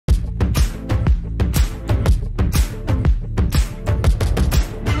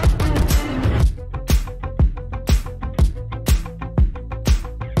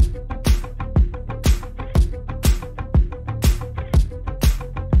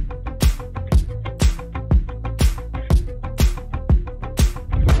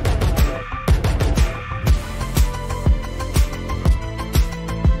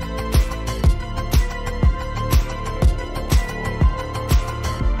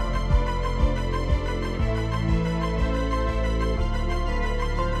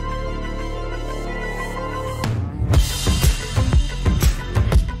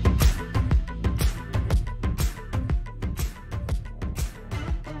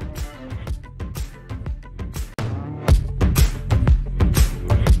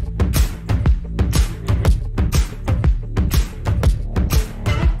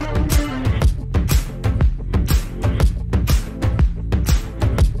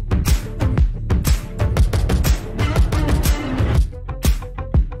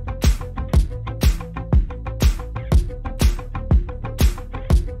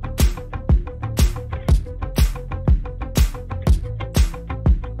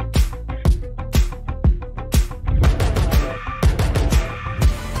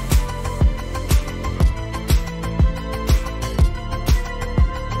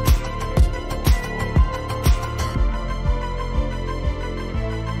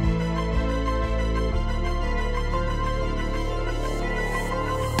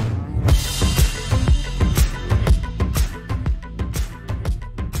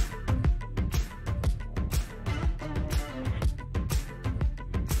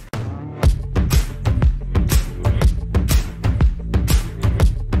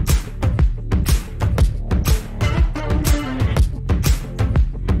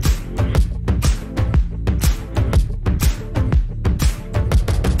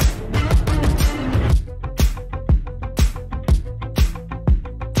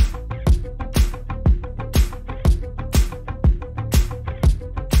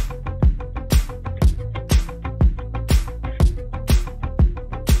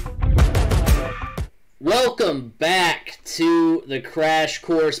Welcome back to the Crash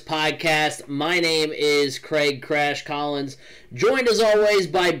Course podcast. My name is CraigCrash Collins, joined as always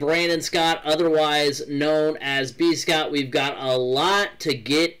by Brandon Scott, otherwise known as B. Scott. We've got a lot to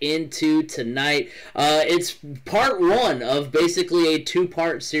get into tonight. It's part one of basically a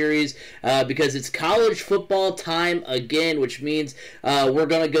two-part series because it's college football time again, which means we're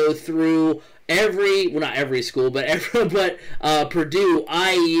going to go through not every school, but Purdue,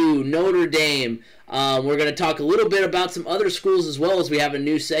 IU, Notre Dame. We're going to talk a little bit about some other schools as well, as we have a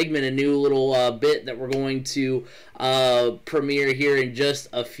new segment, a new little bit that we're going to premiere here in just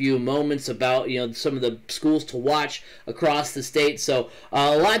a few moments about some of the schools to watch across the state. So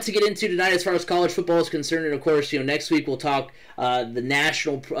a lot to get into tonight as far as college football is concerned, and of course next week we'll talk the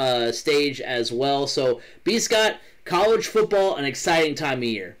national stage as well. So B. Scott, college football, an exciting time of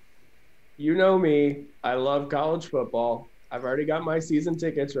year. You know me. I love college football. I've already got my season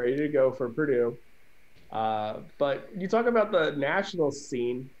tickets ready to go for Purdue. But you talk about the national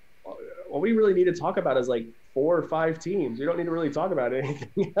scene. What we really need to talk about is like 4 or 5 teams. We don't need to really talk about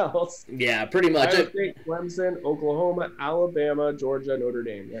anything else. Yeah, pretty much. Ohio State, Clemson, Oklahoma, Alabama, Georgia, Notre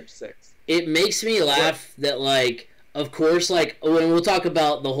Dame. There's 6. It makes me laugh that, of course, when we'll talk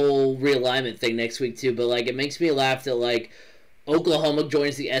about the whole realignment thing next week too, but it makes me laugh that Oklahoma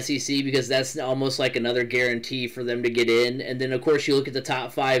joins the SEC because that's almost like another guarantee for them to get in. And then, of course, you look at the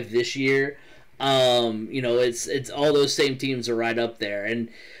top 5 this year. It's all those same teams are right up there. And,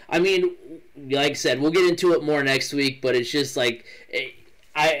 I mean, like I said, we'll get into it more next week, but it's just it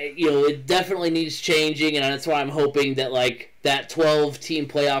definitely needs changing, and that's why I'm hoping that, that 12-team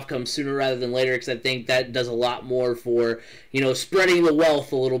playoff comes sooner rather than later, because I think that does a lot more for, spreading the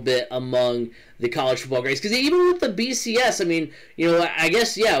wealth a little bit among the college football grades. Because even with the BCS, I mean, I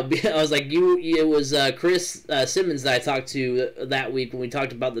guess, yeah, I was like, it was Chris Simmons that I talked to that week when we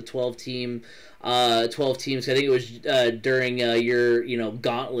talked about the 12 teams. I think it was during your,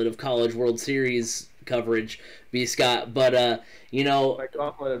 gauntlet of College World Series coverage, B. Scott. But, My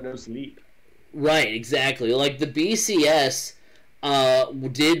gauntlet of no sleep. Right, exactly. The BCS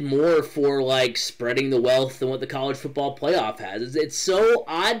did more for spreading the wealth than what the college football playoff has. It's so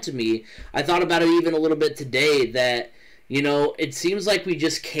odd to me. I thought about it even a little bit today that it seems like we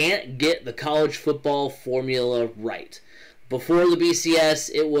just can't get the college football formula right. Before the BCS,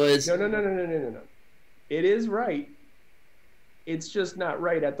 it was no. It is right. It's just not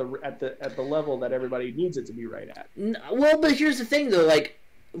right at the level that everybody needs it to be right at. Well, but here's the thing though,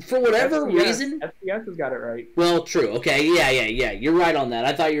 for whatever reason, FCS has got it right. Well, true. Okay, yeah. You're right on that.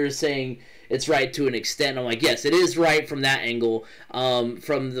 I thought you were saying it's right to an extent. I'm like, yes, it is right from that angle.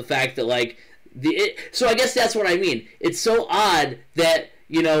 From the fact that so I guess that's what I mean. It's so odd that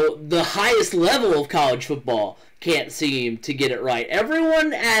the highest level of college football can't seem to get it right.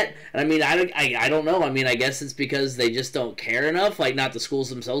 Everyone I don't know. I mean, I guess it's because they just don't care enough. Not the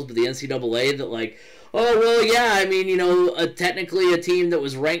schools themselves, but the NCAA that oh, well, yeah, I mean, technically a team that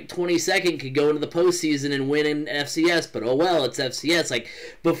was ranked 22nd could go into the postseason and win in FCS, but oh well, it's FCS.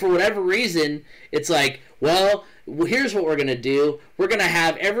 But for whatever reason, it's well, here's what we're going to do. We're going to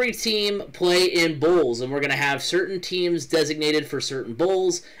have every team play in bowls, and we're going to have certain teams designated for certain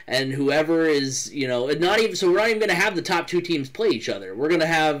bowls, and whoever is, we're not even going to have the top 2 teams play each other. We're going to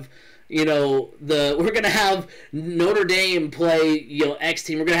have we're gonna have Notre Dame play X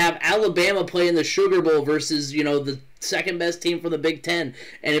team. We're gonna have Alabama play in the Sugar Bowl versus the second best team from the Big Ten,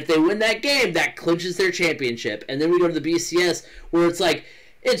 and if they win that game, that clinches their championship. And then we go to the BCS where it's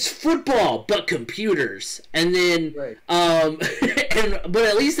it's football but computers, and then right. But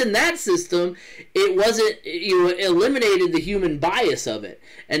at least in that system, it wasn't eliminated the human bias of it,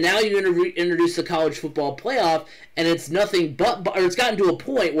 and now you introduce the college football playoff, and it's nothing but, or it's gotten to a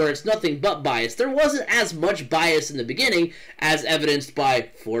point where it's nothing but bias. There wasn't as much bias in the beginning as evidenced by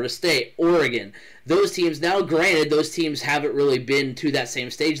Florida State, Oregon. Those teams, now granted, those teams haven't really been to that same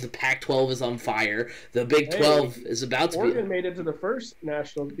stage. The Pac-12 is on fire. The Big 12 is about to be. Oregon made it to the first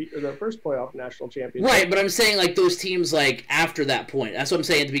playoff national championship. Right, but I'm saying those teams after that point. That's what I'm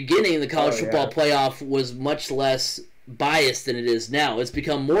saying. At the beginning, the college football playoff was much less biased than it is now. It's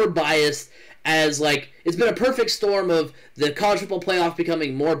become more biased as it's been a perfect storm of the college football playoff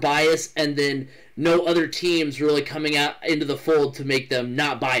becoming more biased and then no other teams really coming out into the fold to make them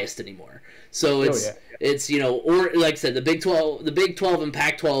not biased anymore. So it's or like I said, the Big 12 and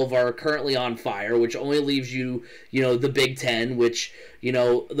Pac-12 are currently on fire, which only leaves you the Big 10, which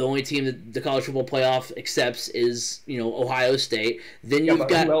the only team that the college football playoff accepts is Ohio State. Then you've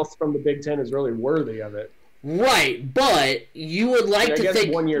got who else from the Big 10 is really worthy of it. Right, but you would like to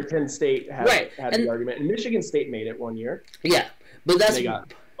think 1 year Penn State had the argument, and Michigan State made it 1 year. Yeah, but that's they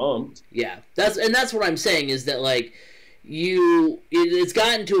got pumped. Yeah, that's what I'm saying is that like it's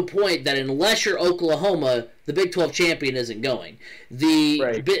gotten to a point that unless you're Oklahoma, the Big 12 champion isn't going.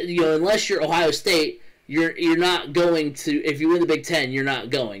 Right. Unless you're Ohio State, you're not going to. If you win the Big 10, you're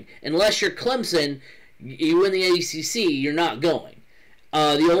not going. Unless you're Clemson, you win the ACC, you're not going.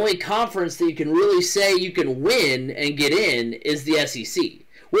 The only conference that you can really say you can win and get in is the SEC.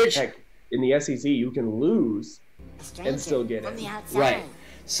 Which, heck, in the SEC, you can lose and still get in. Right.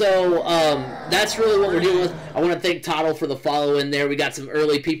 So that's really what we're dealing with. I want to thank Toddle for the follow in there. We got some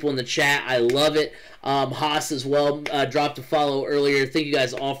early people in the chat. I love it. Haas as well dropped a follow earlier. Thank you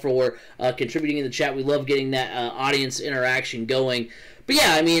guys all for contributing in the chat. We love getting that audience interaction going. But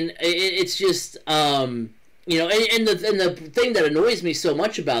yeah, I mean, it's just and the thing that annoys me so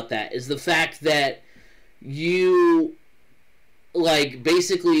much about that is the fact that you like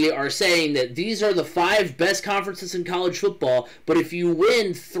basically are saying that these are the 5 best conferences in college football, but if you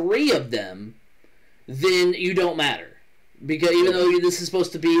win 3 of them, then you don't matter. Because even though this is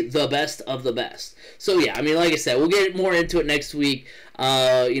supposed to be the best of the best. So yeah, I mean, like I said, we'll get more into it next week.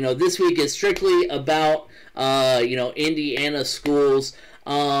 This week is strictly about Indiana schools.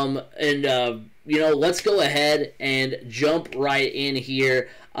 Let's go ahead and jump right in here.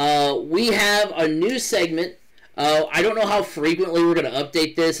 We have a new segment. I don't know how frequently we're going to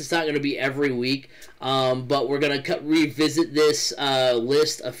update this. It's not going to be every week, but we're going to revisit this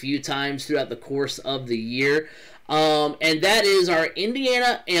list a few times throughout the course of the year. And that is our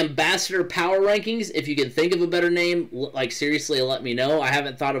Indiana Ambassador Power Rankings. If you can think of a better name, like seriously, let me know. I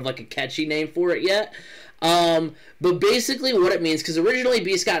haven't thought of like a catchy name for it yet. But basically what it means, because originally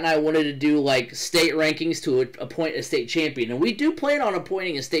B. Scott and I wanted to do like state rankings to appoint a state champion, and we do plan on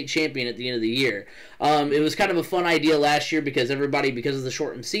appointing a state champion at the end of the year. It was kind of a fun idea last year because because of the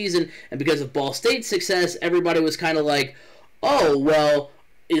shortened season and because of Ball State's success, everybody was kind of like, oh, well,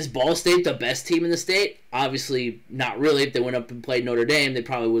 is Ball State the best team in the state? Obviously not really. If they went up and played Notre Dame, they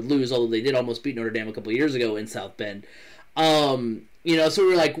probably would lose, although they did almost beat Notre Dame a couple of years ago in South Bend. So we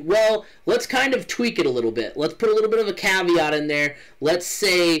were like, well, let's kind of tweak it a little bit. Let's put a little bit of a caveat in there. Let's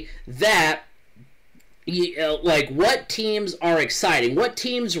say that, what teams are exciting? What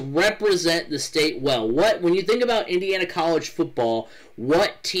teams represent the state well? When you think about Indiana college football,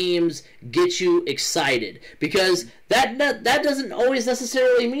 what teams get you excited? Because that doesn't always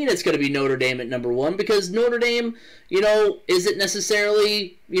necessarily mean it's going to be Notre Dame at number 1, because Notre Dame, isn't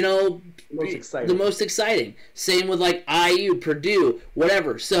necessarily, the most exciting. Same with like IU, Purdue,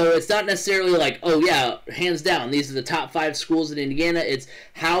 whatever. So it's not necessarily like, oh yeah, hands down, these are the top 5 schools in Indiana. It's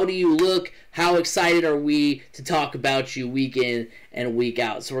how do you look? How excited are we to talk about you week in and week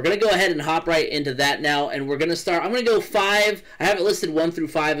out? So we're going to go ahead and hop right into that now, and we're going to start. I'm going to go 5. I have it listed 1 through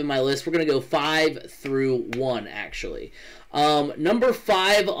 5 in my list. We're going to go 5 through 1, actually. Number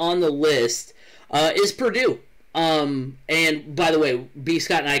 5 on the list is Purdue. And by the way, B.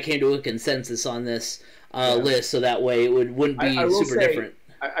 Scott and I came to a consensus on this list, so that way it wouldn't be super different.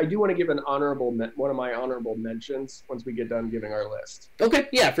 I do want to give one of my honorable mentions once we get done giving our list. Okay,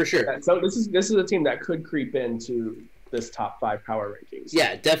 yeah, for sure. So this is a team that could creep into this top 5 power rankings.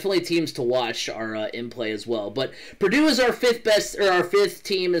 Yeah, definitely teams to watch are in play as well. But Purdue is our 5th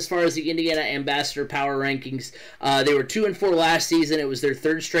team as far as the Indiana Ambassador Power Rankings. They were 2-4 last season. It was their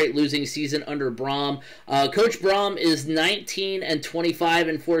 3rd straight losing season under Brom. Coach Brom is 19-25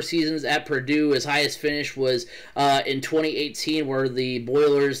 in 4 seasons at Purdue. His highest finish was in 2018, where the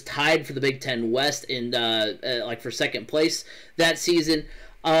Boilers tied for the Big Ten West in for second place that season.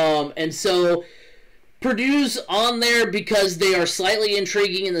 And so Purdue's on there because they are slightly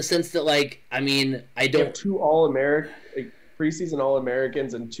intriguing in the sense that, I don't... have 2 preseason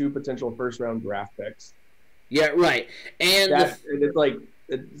All-Americans and 2 potential first-round draft picks. Yeah, right. And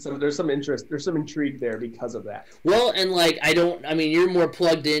there's some interest, there's some intrigue there because of that. Well, and you're more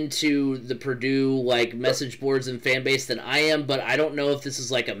plugged into the Purdue message boards and fan base than I am, but I don't know if this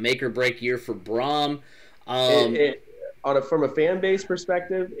is a make or break year for Brom. From a fan base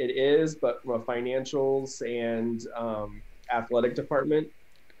perspective, it is, but from a financials and athletic department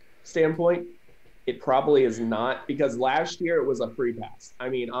standpoint, it probably is not, because last year it was a free pass. I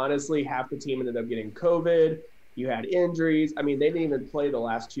mean, honestly, half the team ended up getting COVID. You had injuries. I mean, they didn't even play the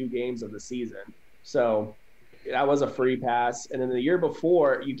last 2 games of the season. So that was a free pass. And then the year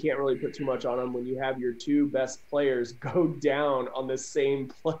before, you can't really put too much on them when you have your 2 best players go down on the same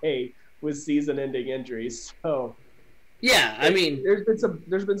play with season-ending injuries. So yeah, I mean,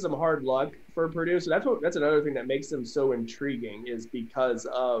 there's been some hard luck for Purdue, so that's another thing that makes them so intriguing, is because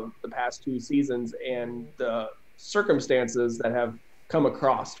of the past 2 seasons and the circumstances that have come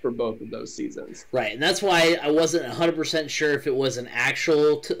across for both of those seasons. Right, and that's why I wasn't 100% sure if it was an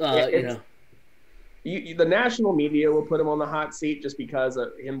actual, the national media will put him on the hot seat just because of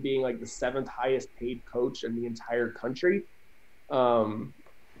him being like the 7th highest paid coach in the entire country.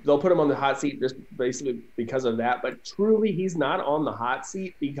 They'll put him on the hot seat just basically because of that. But truly, he's not on the hot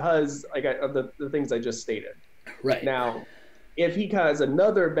seat because of the things I just stated. Right. Now, if he has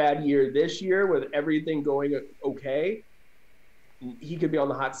another bad year this year with everything going okay, he could be on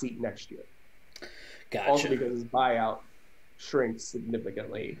the hot seat next year. Gotcha. Also because his buyout shrinks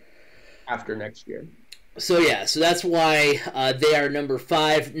significantly after next year. So that's why they are number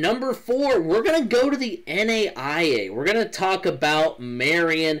 5. Number 4, we're going to go to the NAIA. We're going to talk about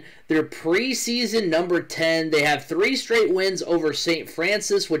Marian. Their preseason number 10. They have 3 straight wins over St.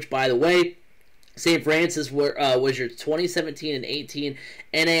 Francis, which, by the way, St. Francis was your 2017 and 18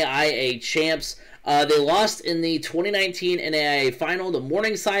 NAIA champs. They lost in the 2019 NAIA final to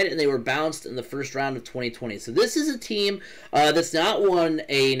Morningside, and they were bounced in the first round of 2020. So this is a team that's not won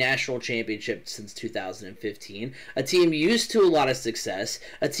a national championship since 2015, a team used to a lot of success,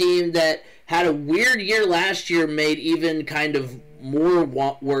 a team that had a weird year last year made even kind of more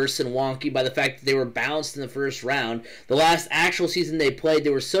worse and wonky by the fact that they were bounced in the first round. The last actual season they played, they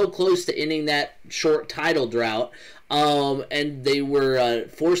were so close to ending that short title drought. And they were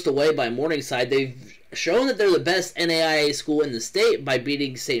forced away by Morningside. They've shown that they're the best NAIA school in the state by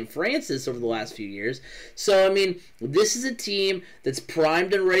beating St. Francis over the last few years. So, I mean, this is a team that's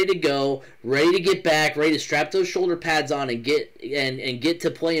primed and ready to go, ready to get back, ready to strap those shoulder pads on and get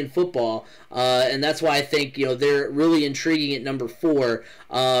to playing football. And that's why I think, they're really intriguing at number 4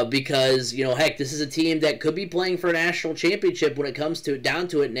 because, heck, this is a team that could be playing for a national championship when it comes down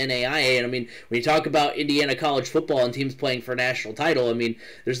to it in NAIA. And, I mean, when you talk about Indiana college football and teams playing for a national title, I mean,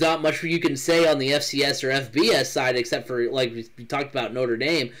 there's not much you can say on the FCS or FBS side except for, like we talked about, Notre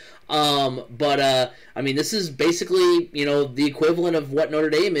Dame. But I mean, this is basically, the equivalent of what Notre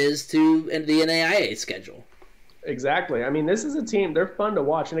Dame is to the NAIA schedule. Exactly. I mean, this is a team, they're fun to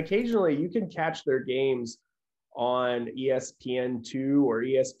watch. And occasionally you can catch their games on ESPN2 or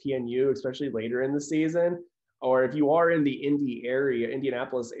ESPNU, especially later in the season. Or if you are in the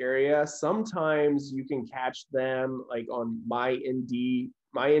Indianapolis area, sometimes you can catch them like on my Indy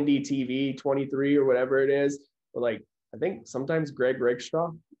TV 23 or whatever it is. But like, I think sometimes Greg Rakestraw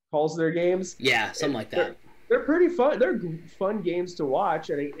calls their games. Yeah, something like that. They're pretty fun. They're fun games to watch.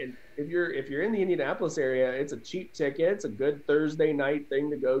 And if you're in the Indianapolis area, it's a cheap ticket. It's a good Thursday night thing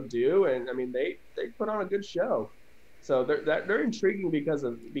to go do. And I mean, they put on a good show. So they're intriguing because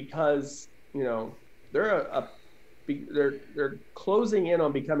they're closing in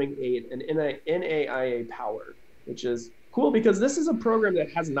on becoming an NAIA power, which is cool because this is a program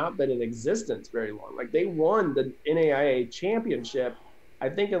that has not been in existence very long. Like they won the NAIA championship, I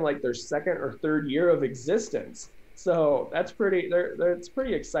think in like their 2nd or 3rd year of existence. So that's it's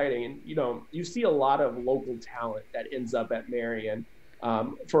pretty exciting. And, you see a lot of local talent that ends up at Marian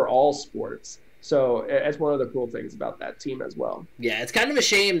for all sports. So it's one of the cool things about that team as well. Yeah, it's kind of a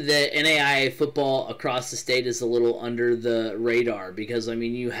shame that NAIA football across the state is a little under the radar because, I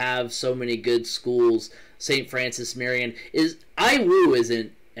mean, you have so many good schools. St. Francis, Marian. IWU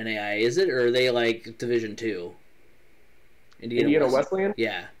isn't NAIA, is it? Or are they like Division II? Indiana Wesleyan?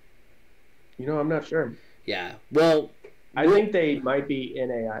 Yeah. I'm not sure. Yeah. Well, I think they might be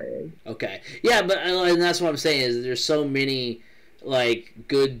NAIA. Okay. Yeah, but and that's what I'm saying is there's so many like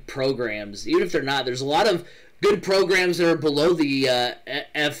good programs. Even if they're not, there's a lot of good programs that are below the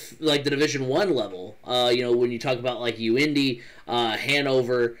the Division I level. When you talk about like UIndy,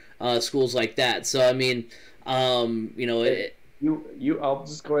 Hanover, schools like that. So I mean, I'll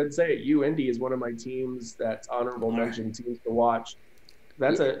just go ahead and say it. UIndy is one of my teams that's honorable mention teams to watch.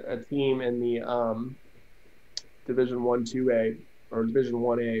 That's a team in the Division 1-2A or Division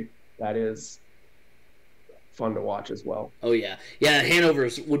 1A that is fun to watch as well. Oh yeah,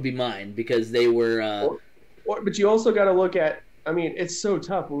 Hanover's would be mine because they were. But you also got to look at. I mean, it's so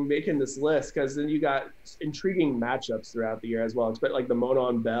tough when we're making this list because then you got intriguing matchups throughout the year as well. Expect like the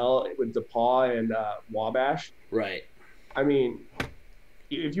Monon Bell with DePaul and Wabash. Right. I mean,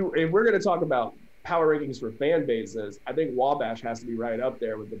 if we're going to talk about power rankings for fan bases, I think Wabash has to be right up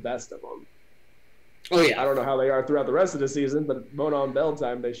there with the best of them. Oh yeah. I don't know how they are throughout the rest of the season, but Monon Bell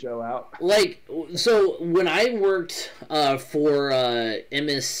time they show out. Like, so when I worked for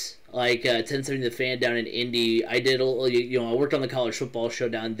MS, 1070 The Fan down in Indy, I did I worked on the college football show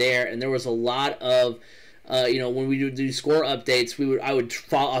down there, and there was a lot of when we would do score updates, I would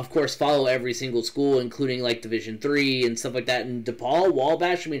of course follow every single school, including like Division III and stuff like that. And DePaul,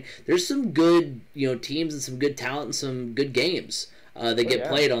 Wabash, I mean, there's some good teams and some good talent and some good games. that get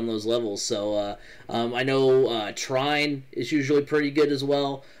played on those levels. So I know Trine is usually pretty good as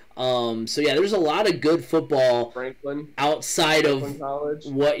well. So yeah, there's a lot of good football outside of College.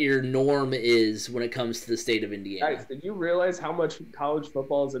 What your norm is when it comes to the state of Indiana. Guys, did you realize how much college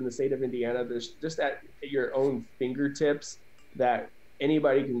football is in the state of Indiana? There's just at your own fingertips that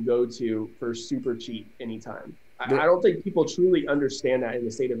anybody can go to for super cheap anytime. I don't think people truly understand that in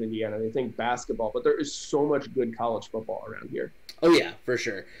the state of Indiana. They think basketball, but there is so much good college football around here. Oh yeah, for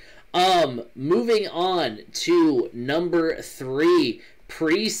sure. Moving on to number 3.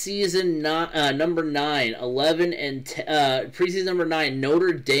 Preseason number 9, 11 and preseason number 9,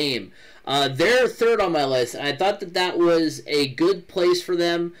 Notre Dame. They're third on my list. I thought that was a good place for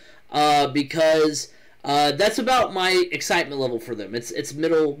them because that's about my excitement level for them. It's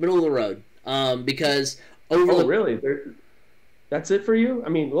middle of the road because really? That's it for you? I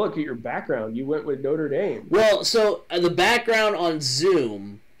mean, look at your background. You went with Notre Dame. Well, so the background on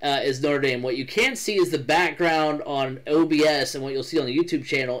Zoom is Notre Dame. What you can't see is the background on OBS, and what you'll see on the YouTube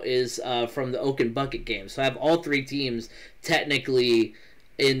channel is from the Oak and Bucket game. So I have all 3 teams technically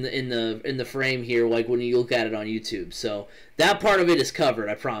in the frame here, like when you look at it on YouTube. So that part of it is covered,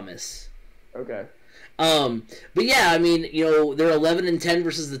 I promise. Okay. But yeah, I mean, they're 11 and 10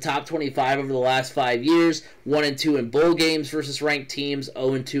 versus the top 25 over the last 5 years, 1 and 2 in bowl games versus ranked teams,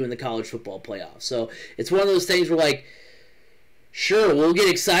 0 and 2 in the college football playoffs. So it's one of those things where, like, sure, we'll get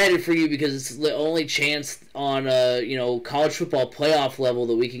excited for you because it's the only chance on college football playoff level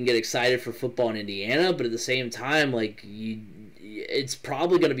that we can get excited for football in Indiana. But at the same time, like, it's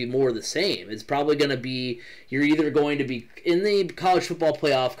probably going to be more of the same. It's probably going to be you're either going to be in the college football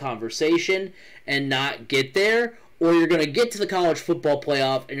playoff conversation and not get there, or you're going to get to the college football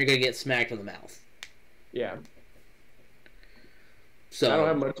playoff and you're going to get smacked in the mouth. Yeah. So I don't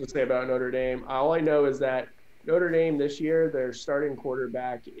have much to say about Notre Dame. All I know is that Notre Dame this year, their starting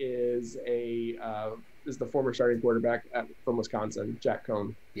quarterback is the former starting quarterback from Wisconsin, Jack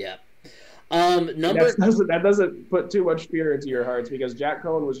Cohn. Yeah. That doesn't put too much fear into your hearts because Jack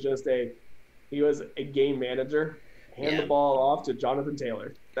Cohn was he was a game manager, the ball off to Jonathan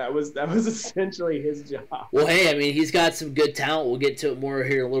Taylor. That was essentially his job. Well, hey, I mean, he's got some good talent. We'll get to it more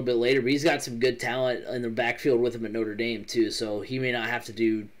here a little bit later, but he's got some good talent in the backfield with him at Notre Dame too. So he may not have to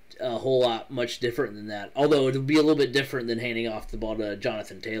do a whole lot much different than that. Although it'll be a little bit different than handing off the ball to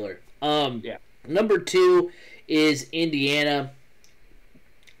Jonathan Taylor. Number 2 is Indiana.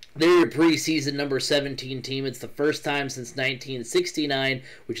 They're your preseason number 17 team. It's the first time since 1969,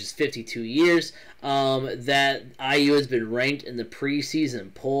 which is 52 years, that IU has been ranked in the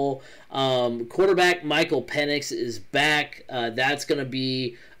preseason poll. Quarterback Michael Penix is back. That's going to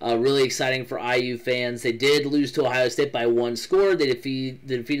be really exciting for IU fans. They did lose to Ohio State by 1 score. They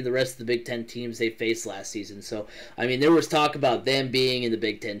defeated the rest of the Big Ten teams they faced last season. So, I mean, there was talk about them being in the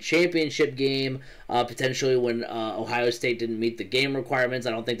Big Ten championship game, potentially when Ohio State didn't meet the game requirements.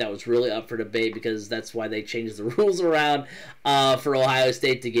 I don't think that was really up for debate because that's why they changed the rules around for Ohio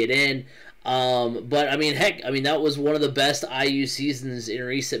State to get in. But I mean, heck, that was one of the best IU seasons in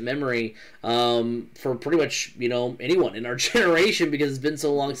recent memory for pretty much anyone in our generation because it's been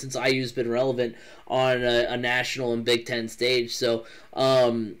so long since IU's been relevant on a national and Big Ten stage. So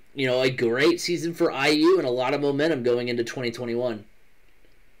a great season for IU and a lot of momentum going into 2021.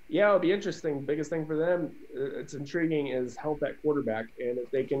 Yeah, it'll be interesting. Biggest thing for them, it's intriguing, is health at quarterback, and if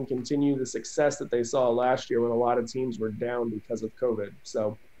they can continue the success that they saw last year when a lot of teams were down because of COVID.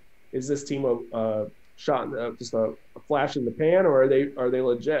 So, is this team a just a flash in the pan, or are they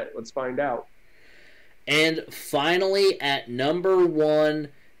legit? Let's find out. And finally, at number 1,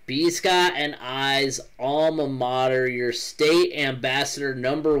 B. Scott and I's alma mater, your state ambassador,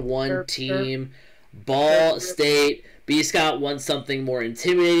 number 1 team, Ball State. B. Scott wants something more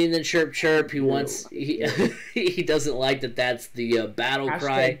intimidating than chirp chirp. He doesn't like that's the battle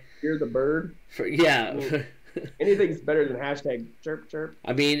cry. Hear the bird. Anything's better than hashtag chirp chirp.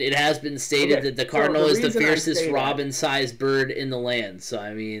 I mean, it has been stated that the cardinal is the fiercest robin-sized bird in the land. So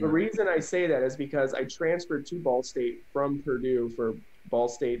I mean, the reason I say that is because I transferred to Ball State from Purdue for Ball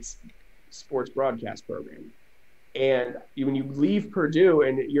State's sports broadcast program. And when you leave Purdue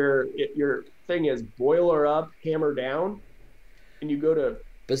and your thing is boiler up, hammer down, and you go to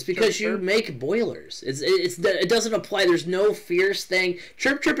But it's because you make boilers. It doesn't apply. There's no fierce thing.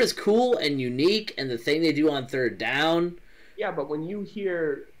 Chirp chirp is cool and unique, and the thing they do on third down. Yeah, but when you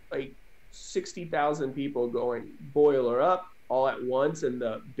hear like 60,000 people going boiler up all at once and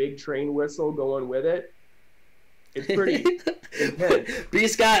the big train whistle going with it, it's pretty intense. B.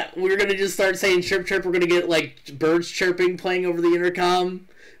 Scott, we're gonna just start saying chirp chirp. We're gonna get like birds chirping playing over the intercom.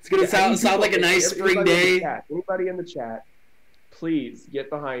 It's gonna sound like a nice spring day. Anybody in the chat, please get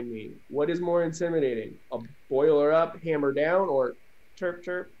behind me. What is more intimidating? A boiler up, hammer down, or chirp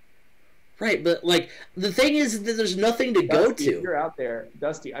chirp? Right, but like the thing is that there's nothing to go Dusty, to. if you're out there,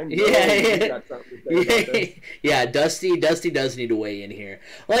 Dusty. I know Yeah. you got something to say about this. Yeah, Dusty does need to weigh in here.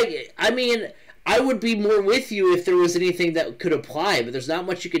 Like, I mean, I would be more with you if there was anything that could apply, but there's not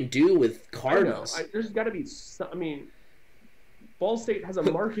much you can do with Cardinals. I know. There's got to be some, I mean, Ball State has a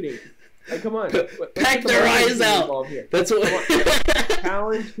marketing. Like, come on. Pack their eyes out. That's what.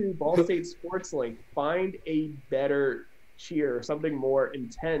 Challenge to Ball State Sports Link. Find a better cheer, something more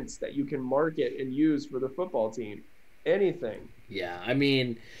intense that you can market and use for the football team. Anything. Yeah, I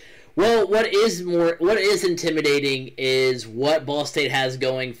mean, well, what is intimidating is what Ball State has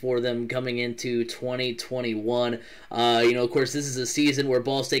going for them coming into 2021. Of course, this is a season where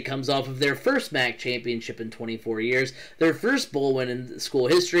Ball State comes off of their first MAC championship in 24 years, their first bowl win in school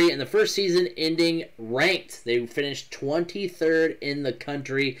history, and the first season ending ranked. They finished 23rd in the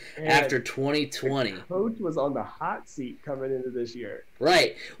country after 2020. The coach was on the hot seat coming into this year.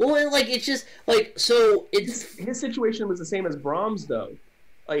 Right. Well, and it's just so it's his situation was the same as Brahms though.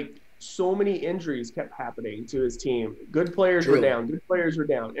 So many injuries kept happening to his team. Good players were down. Good players were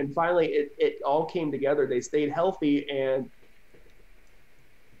down. And finally, it all came together. They stayed healthy. And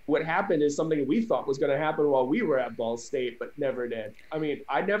what happened is something we thought was going to happen while we were at Ball State, but never did. I mean,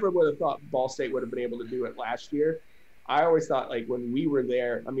 I never would have thought Ball State would have been able to do it last year. I always thought, when we were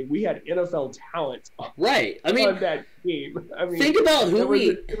there, I mean, we had NFL talent on that team. I mean, think about who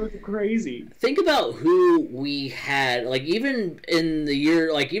it was crazy. Think about who we had, even in the year,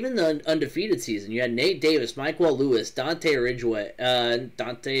 even the undefeated season. You had Nate Davis, Michael Lewis, Dante Ridgeway,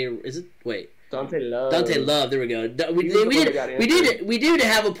 Dante Love. There we go. We did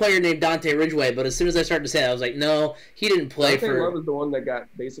have a player named Dante Ridgeway, but as soon as I started to say that, I was like, no, he didn't play Dante Love was the one that got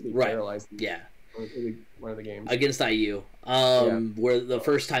basically paralyzed. Yeah. One of the games against IU, where the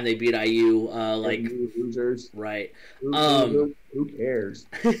first time they beat IU, losers, right? Who cares?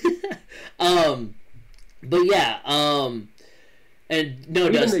 But yeah, and no,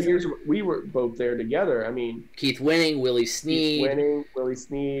 even the years we were both there together. I mean, Keith Winning, Willie Snead,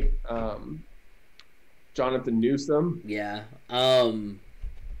 Jonathan Newsom. Yeah. Why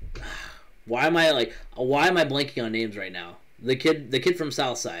am I blanking on names right now? The kid from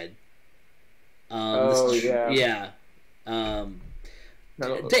Southside. Yeah.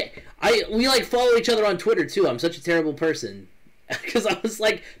 We follow each other on Twitter too. I'm such a terrible person because I was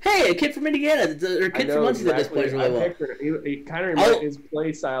like, "Hey, a kid from Indiana or a kid from Muncie that just plays really well." He kind of his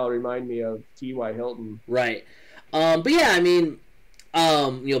play style remind me of T.Y. Hilton. Right. But yeah, I mean,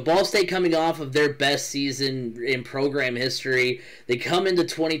 Ball State coming off of their best season in program history. They come into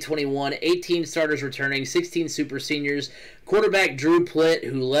 2021, 18 starters returning, 16 super seniors. Quarterback Drew Plitt,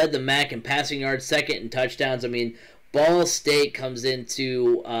 who led the MAC in passing yards, second in touchdowns. I mean, Ball State comes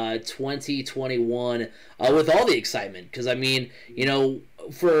into 2021 with all the excitement. Because, I mean,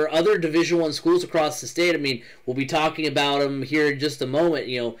 for other Division I schools across the state, I mean, we'll be talking about them here in just a moment.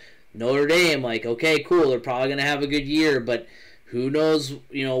 Notre Dame, okay, cool, they're probably going to have a good year, but who knows,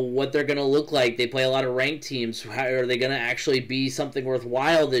 what they're going to look like. They play a lot of ranked teams. How are they going to actually be something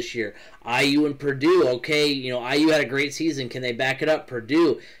worthwhile this year? IU and Purdue, okay, IU had a great season. Can they back it up?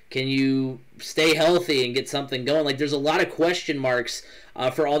 Purdue, can you stay healthy and get something going? There's a lot of question marks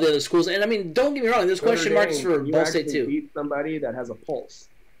for all the other schools. And, I mean, don't get me wrong, there's question marks for Ball State, too. Beat somebody that has a pulse.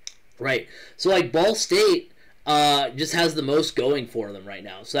 Right. So, Ball State just has the most going for them right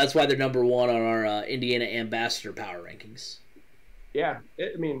now. So that's why they're number one on our Indiana Ambassador Power Rankings. Yeah,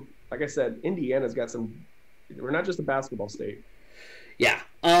 I mean, like I said, Indiana's got some. We're not just a basketball state. Yeah.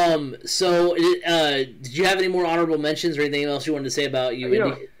 So, did you have any more honorable mentions or anything else you wanted to say about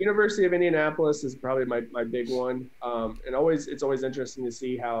University of Indianapolis is probably my big one. And it's always interesting to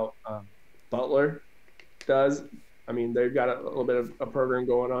see how Butler does. I mean, they've got a little bit of a program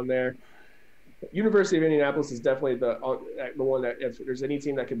going on there. University of Indianapolis is definitely the one that if there's any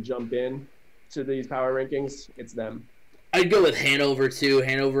team that can jump in to these power rankings, it's them. I'd go with Hanover, too.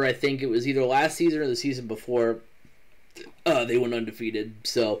 Hanover, I think it was either last season or the season before. They went undefeated.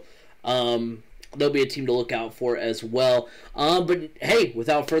 So, they'll be a team to look out for as well. But, hey,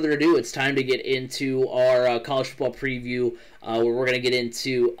 without further ado, it's time to get into our college football preview where we're going to get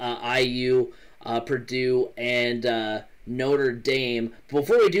into IU, Purdue, and Notre Dame.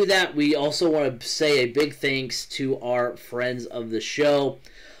 Before we do that, we also want to say a big thanks to our friends of the show.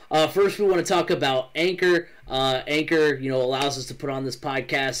 First, we want to talk about Anchor. Anchor, allows us to put on this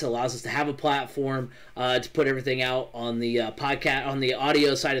podcast. It allows us to have a platform to put everything out on the podcast, on the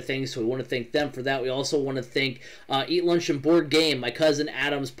audio side of things. So we want to thank them for that. We also want to thank Eat Lunch and Board Game, my cousin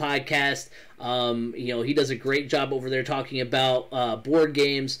Adam's podcast. He does a great job over there talking about board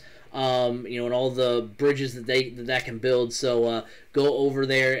games. And all the bridges that can build. So go over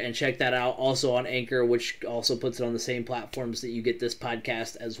there and check that out. Also on Anchor, which also puts it on the same platforms that you get this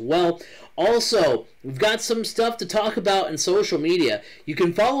podcast as well. Also, we've got some stuff to talk about in social media. You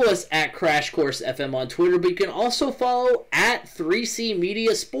can follow us at Crash Course FM on Twitter, but you can also follow at 3C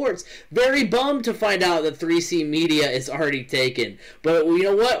Media Sports. Very bummed to find out that 3C Media is already taken. But you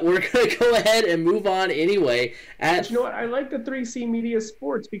know what? We're going to go ahead and move on anyway. But you know what? I like the 3C Media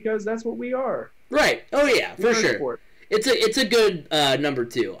Sports because that's what we are. Right. Oh, yeah, for sure. Sport. It's a good number,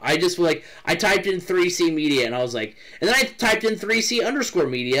 too. I typed in 3C Media, and I was like, and then I typed in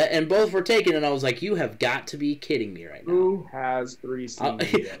 3C_media, and both were taken, and I was like, you have got to be kidding me right now. Who has 3C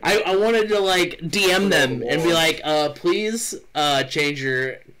Media? I wanted to, DM them and be like, please change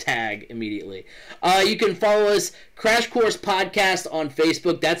your tag immediately. You can follow us, Crash Course Podcast on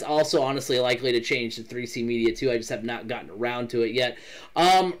Facebook. That's also honestly likely to change to 3C Media too. I just have not gotten around to it yet.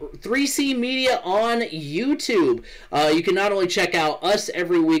 3C Media on YouTube. You can not only check out us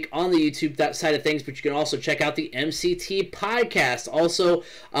every week on the YouTube that side of things, but you can also check out the MCT podcast. Also,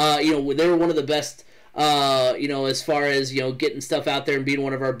 they're one of the best, as far as, getting stuff out there and being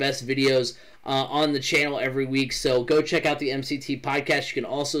one of our best videos on the channel every week. So go check out the MCT podcast. You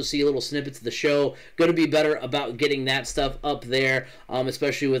can also see little snippets of the show. Going to be better about getting that stuff up there,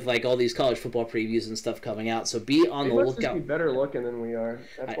 especially with all these college football previews and stuff coming out. So be on the lookout. Just be better looking than we are.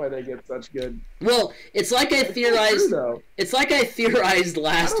 That's why they get such good. Well, it's like I theorized. True, it's like I theorized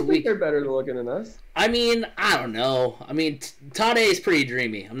last I don't week. Think they're better looking than us. I mean, I don't know. I mean, Tade is pretty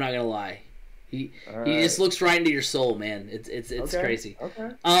dreamy. I'm not gonna lie. He just looks right into your soul, man. It's okay. crazy. Okay.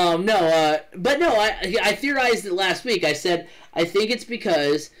 I theorized it last week. I said I think it's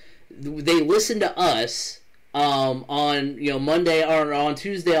because they listen to us on Monday or on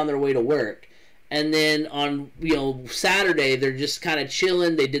Tuesday on their way to work, and then on Saturday they're just kind of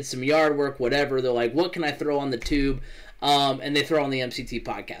chilling. They did some yard work, whatever. They're like, what can I throw on the tube? And they throw on the MCT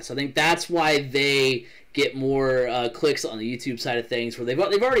podcast. I think that's why they get more clicks on the YouTube side of things, where they've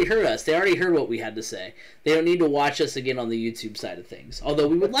already heard us. They already heard what we had to say. They don't need to watch us again on the YouTube side of things. Although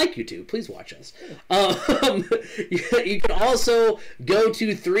we would like you to. Please watch us. You can also go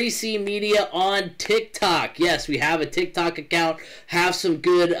to 3C Media on TikTok. Yes, we have a TikTok account. Have some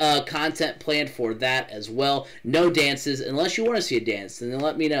good content planned for that as well. No dances. Unless you want to see a dance, then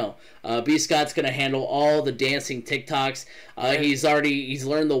let me know. B. Scott's going to handle all the dancing TikToks. He's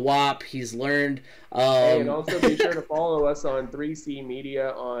learned the WAP. He's learned... and also be sure to follow us on 3C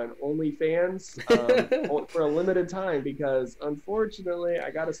Media on OnlyFans for a limited time, because unfortunately I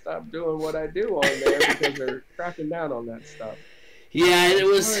got to stop doing what I do on there because they're cracking down on that stuff. Yeah, it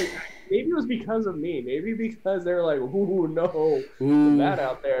was... Maybe it was because of me. Maybe because they're like, ooh, no. That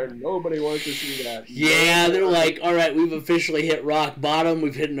out there. Nobody wants to see that. Yeah, they're like, all right, we've officially hit rock bottom.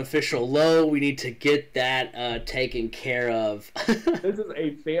 We've hit an official low. We need to get that taken care of. This is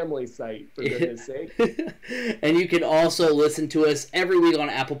a family site, for goodness sake. And you can also listen to us every week on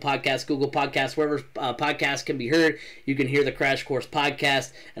Apple Podcasts, Google Podcasts, wherever podcasts can be heard. You can hear the Crash Course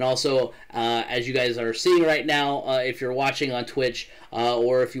podcast. And also, as you guys are seeing right now, if you're watching on Twitch,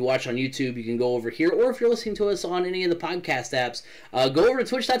 or if you watch on YouTube, you can go over here. Or if you're listening to us on any of the podcast apps, go over to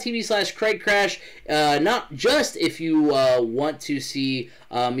twitch.tv/CraigCrash. Not just if you want to see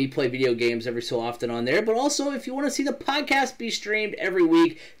me play video games every so often on there, but also if you want to see the podcast be streamed every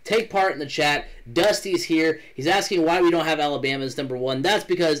week, take part in the chat. Dusty's here. He's asking why we don't have Alabama's number one. That's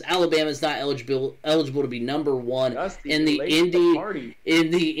because Alabama's not eligible to be number one in the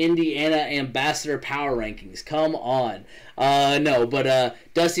Indiana Ambassador Power Rankings. Come on. But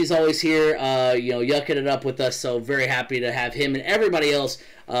Dusty's always here, yucking it up with us, so very happy to have him and everybody else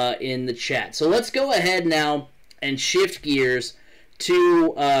in the chat. So let's go ahead now and shift gears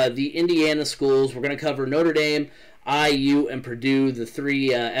to the Indiana schools. We're going to cover Notre Dame, IU, and Purdue, the three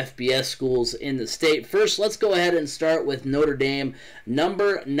FBS schools in the state. First, let's go ahead and start with Notre Dame,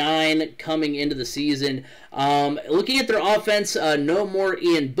 number 9 coming into the season. Looking at their offense, no more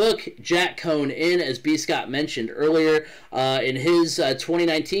Ian Book, Jack Cohn in, as B. Scott mentioned earlier. In his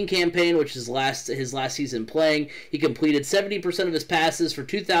 2019 campaign, which is his last season playing, he completed 70% of his passes for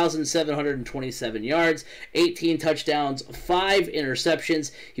 2,727 yards, 18 touchdowns, 5 interceptions.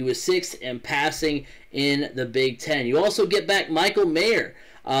 He was 6th in passing in the Big Ten. You also get back Michael Mayer.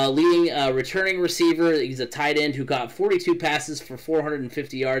 Leading returning receiver, he's a tight end who got 42 passes for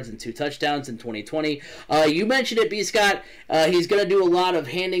 450 yards and 2 touchdowns in 2020. You mentioned it, B. Scott. He's going to do a lot of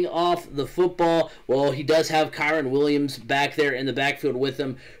handing off the football. Well, he does have Kyron Williams back there in the backfield with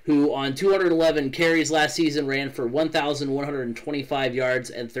him, who on 211 carries last season ran for 1,125 yards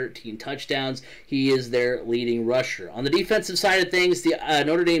and 13 touchdowns. He is their leading rusher. On the defensive side of things, the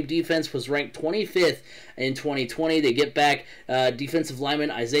Notre Dame defense was ranked 25th in 2020. They get back defensive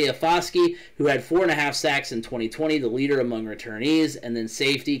lineman Isaiah Foskey, who had 4.5 sacks in 2020, the leader among returnees, and then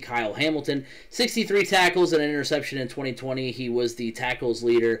safety Kyle Hamilton, 63 tackles and an interception in 2020. He was the tackles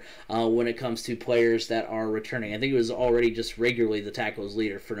leader when it comes to players that are returning. I think he was already just regularly the tackles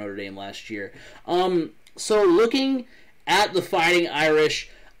leader for Notre Dame last year. So looking at the Fighting Irish,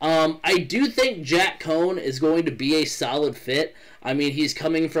 I do think Jack Cohn is going to be a solid fit. I mean, he's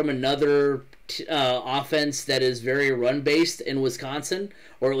coming from another offense that is very run-based in Wisconsin,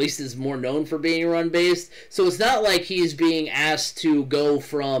 or at least is more known for being run-based. So it's not like he's being asked to go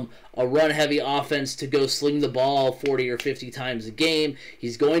from a run-heavy offense to go sling the ball 40 or 50 times a game.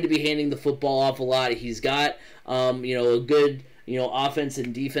 He's going to be handing the football off a lot. He's got a good offense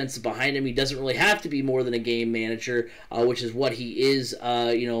and defense behind him. He doesn't really have to be more than a game manager, which is what he is.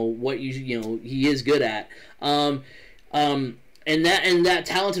 He is good at. And that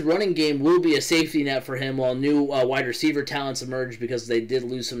talented running game will be a safety net for him while new wide receiver talents emerge, because they did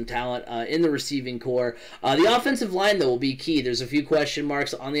lose some talent in the receiving core. The offensive line, though, will be key. There's a few question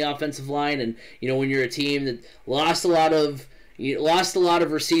marks on the offensive line, and when you're a team that lost a lot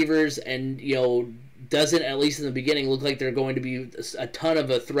of receivers and doesn't, at least in the beginning, look like they're going to be a ton of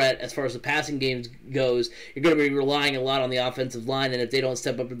a threat as far as the passing game goes, you're going to be relying a lot on the offensive line, and if they don't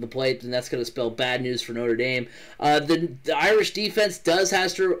step up to the plate, then that's going to spell bad news for Notre Dame. The Irish defense does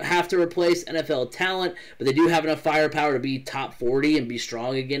have to replace NFL talent, but they do have enough firepower to be top 40 and be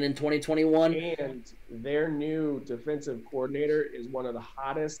strong again in 2021. And their new defensive coordinator is one of the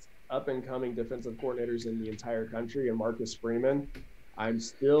hottest up-and-coming defensive coordinators in the entire country, and Marcus Freeman. I'm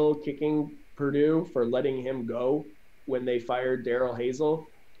still kicking Purdue for letting him go when they fired Darrell Hazel.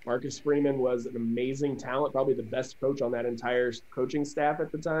 Marcus Freeman was an amazing talent, probably the best coach on that entire coaching staff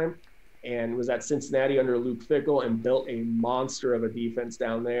at the time, and was at Cincinnati under Luke Fickell and built a monster of a defense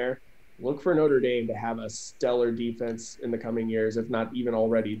down there. Look for Notre Dame to have a stellar defense in the coming years, if not even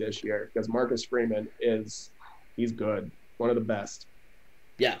already this year, because Marcus Freeman he's good, one of the best.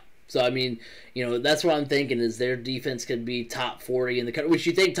 Yeah. So, I mean, that's what I'm thinking, is their defense could be top 40 in the country, which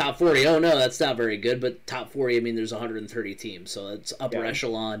you think top 40, oh no, that's not very good, but top 40, I mean, there's 130 teams, so it's upper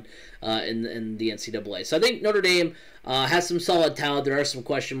echelon in the NCAA. So I think Notre Dame has some solid talent. There are some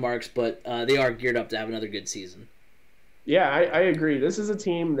question marks, but they are geared up to have another good season. Yeah, I agree. This is a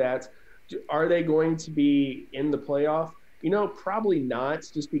team that, are they going to be in the playoff? Probably not,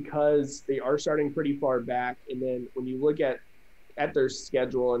 just because they are starting pretty far back, and then when you look at their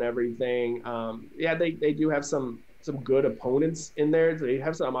schedule and everything, they do have some good opponents in there. They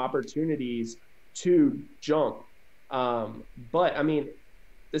have some opportunities to jump. But, I mean,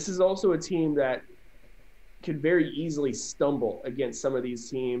 this is also a team that could very easily stumble against some of these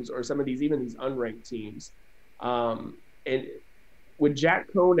teams, or some of these unranked teams. And with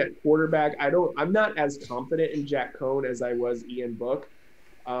Jack Cohn at quarterback, I'm not as confident in Jack Cohn as I was Ian Book.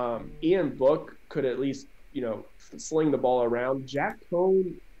 Ian Book could at least sling the ball around. Jack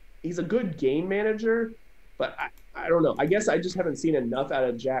Cohn, he's a good game manager, but I don't know. I guess I just haven't seen enough out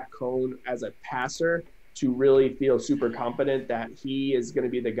of Jack Cohn as a passer to really feel super confident that he is going to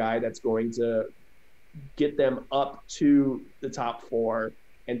be the guy that's going to get them up to the top 4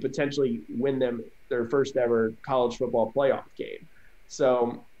 and potentially win them their first ever college football playoff game.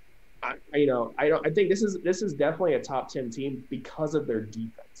 So, I think this is definitely a top 10 team because of their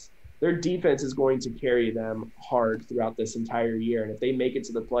defense. Their defense is going to carry them hard throughout this entire year. And if they make it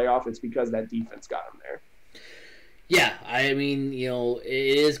to the playoff, it's because that defense got them there. Yeah, I mean, it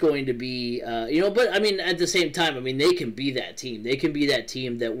is going to be, but I mean, at the same time, I mean, they can be that team. They can be that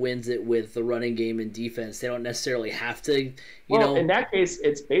team that wins it with the running game and defense. They don't necessarily have to, Well, in that case,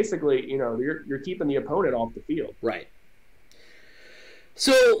 it's basically, you're keeping the opponent off the field. Right.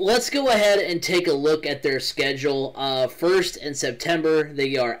 So let's go ahead and take a look at their schedule. First in September,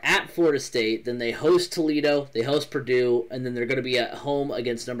 they are at Florida State. Then they host Toledo, they host Purdue, and then they're going to be at home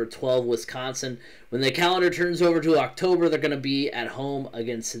against number 12, Wisconsin. When the calendar turns over to October, they're going to be at home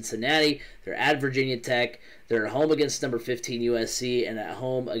against Cincinnati. They're at Virginia Tech. They're at home against number 15, USC, and at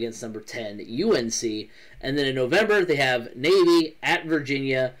home against number 10, UNC. And then in November, they have Navy, at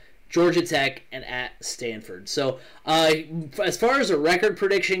Virginia, Georgia Tech, and at Stanford. So as far as a record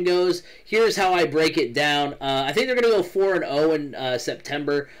prediction goes, here's how I break it down. I think they're going to go 4-0 in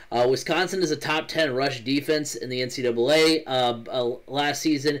September. Wisconsin is a top 10 rush defense in the NCAA last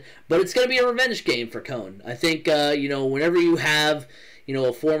season, but it's going to be a revenge game for Cone. I think whenever you have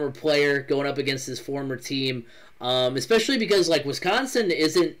a former player going up against his former team, especially because like Wisconsin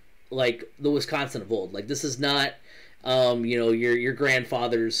isn't like the Wisconsin of old. Like this is not your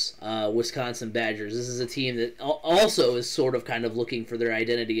grandfather's Wisconsin Badgers. This is a team that also is sort of kind of looking for their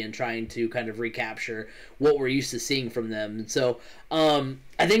identity and trying to kind of recapture what we're used to seeing from them. And so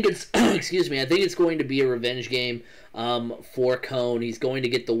I think it's excuse me, I think it's going to be a revenge game for Cone. He's going to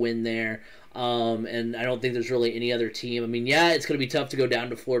get the win there. And I don't think there's really any other team. I mean, yeah, it's going to be tough to go down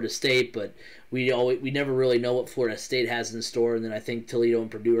to Florida State, but we never really know what Florida State has in store. And then I think Toledo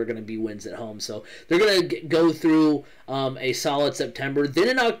and Purdue are going to be wins at home. So they're going to go through a solid September. Then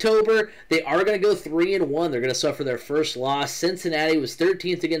in October, they are going to go 3-1. They're going to suffer their first loss. Cincinnati was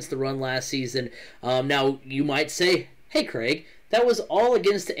 13th against the run last season. Now, you might say, hey, Craig, that was all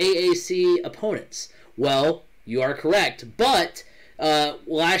against AAC opponents. Well, you are correct, but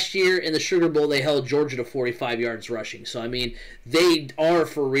last year in the Sugar Bowl, they held Georgia to 45 yards rushing. So, I mean, they are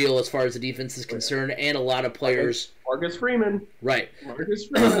for real as far as the defense is concerned, and a lot of players... Marcus Freeman. Right. Marcus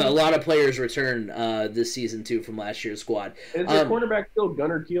Freeman. A lot of players return this season, too, from last year's squad. And is their cornerback still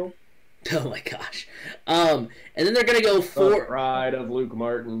Gunnar Keel? Oh, my gosh. And then they're going to go The pride of Luke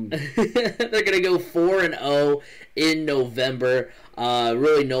Martin. They're going to go 4-0 in November.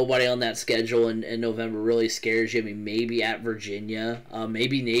 Really nobody on that schedule in November really scares you. I mean, maybe at Virginia,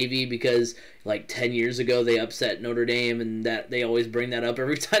 maybe Navy, because like 10 years ago they upset Notre Dame, and that they always bring that up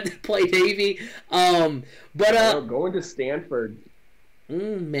every time they play Navy. Going to Stanford.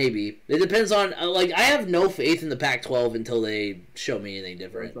 Maybe. It depends on, I have no faith in the Pac-12 until they show me anything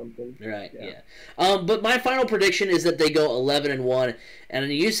different. Right, yeah. But my final prediction is that they go 11-1.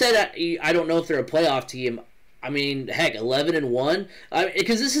 And you said, I don't know if they're a playoff team. I mean, heck, 11-1.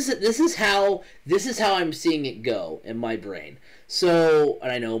 Because this is how I'm seeing it go in my brain. So, and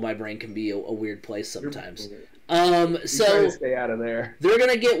I know my brain can be a weird place sometimes. So try to stay out of there. They're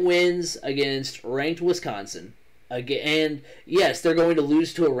going to get wins against ranked Wisconsin. And yes, they're going to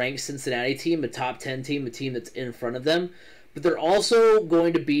lose to a ranked Cincinnati team, a top 10 team, a team that's in front of them. But they're also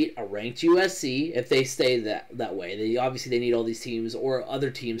going to beat a ranked USC if they stay that way. They need all these teams or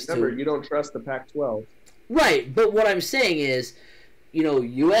other teams too. Remember, you don't trust the Pac-12. Right, but what I'm saying is,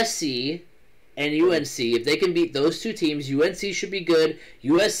 USC and UNC, if they can beat those two teams, UNC should be good.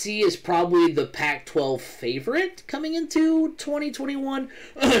 USC is probably the Pac-12 favorite coming into 2021.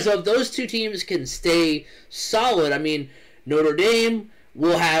 So if those two teams can stay solid, I mean, Notre Dame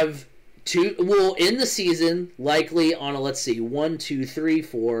will end the season likely on a,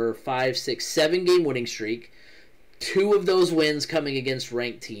 7-game winning streak. 2 of those wins coming against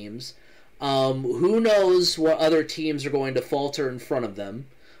ranked teams. Who knows what other teams are going to falter in front of them.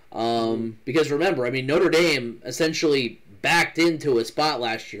 Because remember, I mean, Notre Dame essentially backed into a spot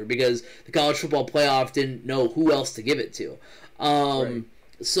last year because the college football playoff didn't know who else to give it to. Right.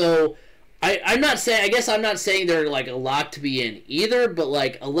 So I'm not saying they're like a lock to be in either, but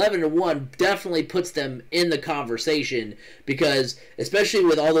like 11-1 definitely puts them in the conversation because especially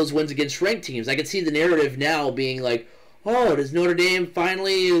with all those wins against ranked teams, I can see the narrative now being like, oh, does Notre Dame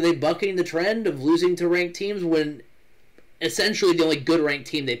are they bucking the trend of losing to ranked teams when essentially the only good ranked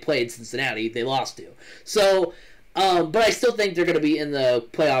team they played, Cincinnati, they lost to. So, but I still think they're going to be in the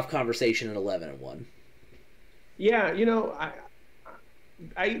playoff conversation at 11-1. Yeah,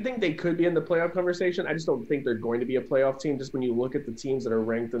 I think they could be in the playoff conversation. I just don't think they're going to be a playoff team. Just when you look at the teams that are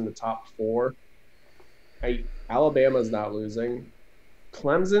ranked in the top 4, Alabama's not losing.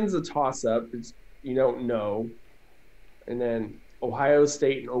 Clemson's a toss-up. You don't know. And then Ohio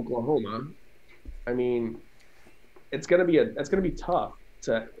State and Oklahoma. I mean, it's gonna be tough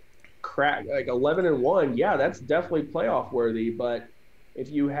to crack. Like 11-1, yeah, that's definitely playoff worthy. But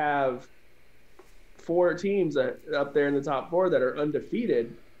if you have 4 teams up there in the top 4 that are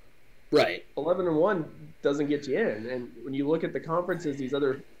undefeated, right? 11-1 doesn't get you in. And when you look at the conferences these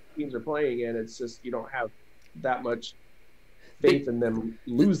other teams are playing in, it's just you don't have that much faith in them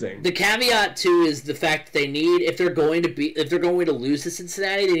losing. The caveat too is the fact that if they're going to lose to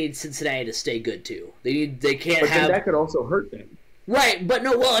Cincinnati, they need Cincinnati to stay good too. They can't have. But that could also hurt them. Right, but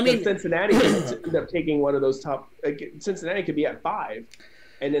no. Well, I mean, Cincinnati could end up taking one of those top. Cincinnati could be at 5,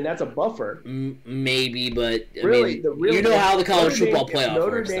 and then that's a buffer. Maybe, but really, you know how the college football playoff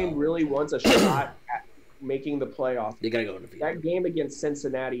works. Notre Dame really wants a shot at making the playoff. They gotta go undefeated. That game against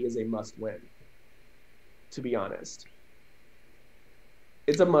Cincinnati is a must-win. To be honest.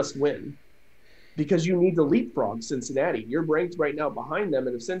 it's a must win because you need to leapfrog Cincinnati. You're ranked right now behind them,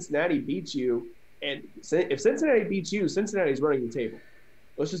 and if Cincinnati beats you, Cincinnati's running the table.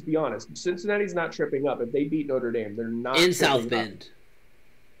 Let's just be honest. Cincinnati's not tripping up. If they beat Notre Dame, they're not in South Bend.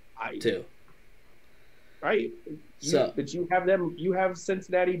 Too. Right. But you have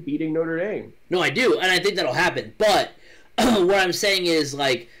Cincinnati beating Notre Dame. No, I do, and I think that'll happen. But what I'm saying is,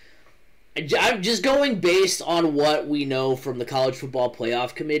 like, I'm just going based on what we know from the College Football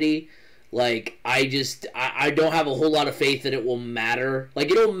Playoff Committee. Like, I don't have a whole lot of faith that it will matter. Like,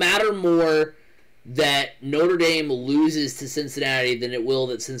 it'll matter more that Notre Dame loses to Cincinnati than it will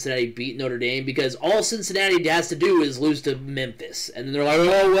that Cincinnati beat Notre Dame, because all Cincinnati has to do is lose to Memphis, and then they're like,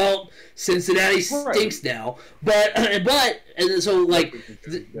 oh well, Cincinnati stinks now. But and so like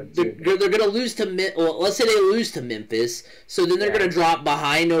they're gonna lose to let's say they lose to Memphis, so then they're gonna drop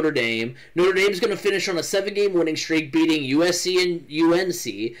behind Notre Dame. Notre Dame's gonna finish on a 7-game winning streak, beating USC and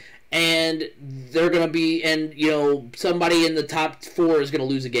UNC. And they're going to be, and, you know, somebody in the top 4 is going to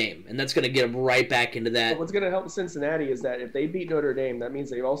lose a game. And that's going to get them right back into that. But what's going to help Cincinnati is that if they beat Notre Dame, that means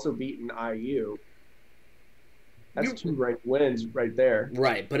they've also beaten IU. That's 2 ranked wins right there.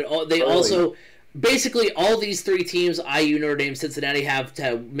 Right. But also, basically, all these 3 teams, IU, Notre Dame, Cincinnati, have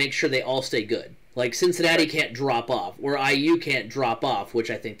to make sure they all stay good. Like, Cincinnati can't drop off, or IU can't drop off, which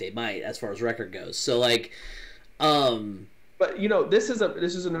I think they might as far as record goes. So, like, But, you know, this is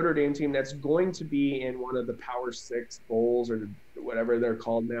a Notre Dame team that's going to be in one of the Power 6 bowls or whatever they're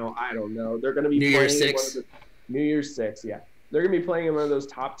called now. I don't know. They're going to be New playing Year's 6. New Year's 6, yeah. They're going to be playing in one of those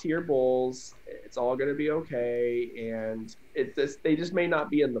top-tier bowls. It's all going to be okay. And they just may not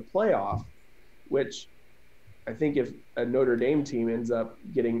be in the playoff, which I think if a Notre Dame team ends up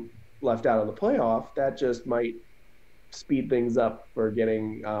getting left out of the playoff, that just might speed things up for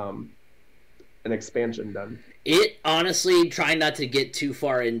getting an expansion done. It honestly, trying not to get too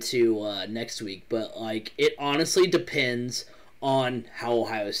far into next week, but like it honestly depends on how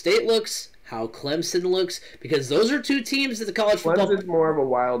Ohio State looks, how Clemson looks, because those are 2 teams that the college football. Clemson's more of a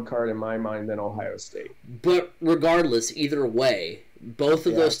wild card in my mind than Ohio State. But regardless, either way, both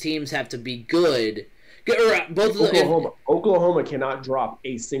of those teams have to be good. Oklahoma cannot drop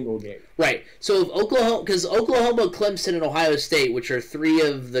a single game. Right. So if Oklahoma, Clemson, and Ohio State, which are 3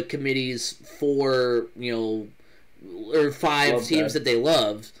 of the committee's 4, you know, or 5 teams that they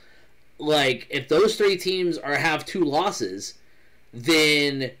love, like if those 3 teams have 2 losses,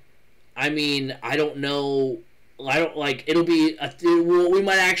 then I mean I don't know. I don't like. It'll be. We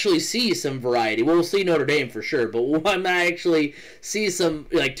might actually see some variety. We'll see Notre Dame for sure, but we might actually see some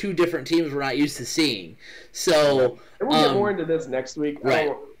like 2 different teams we're not used to seeing. So and we'll get more into this next week. Right. I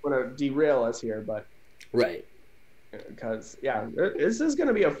don't want to derail us here, but right. Because this is going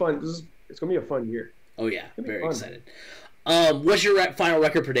to be a fun. It's going to be a fun year. Oh yeah, very excited. What's your final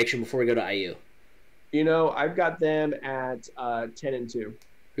record prediction before we go to IU? You know, I've got them at 10-2.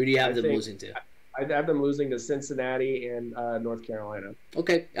 Who do you have them losing to? I'd have them losing to Cincinnati and North Carolina.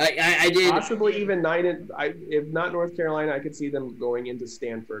 Okay, I did possibly even 9. If not North Carolina, I could see them going into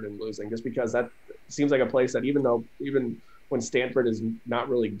Stanford and losing, just because that seems like a place that even when Stanford is not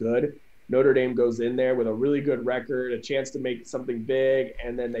really good, Notre Dame goes in there with a really good record, a chance to make something big,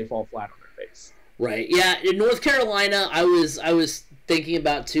 and then they fall flat on their face. Right. Yeah. In North Carolina, I was thinking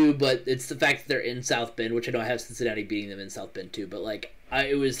about too, but it's the fact that they're in South Bend, which I know I have Cincinnati beating them in South Bend too. But like,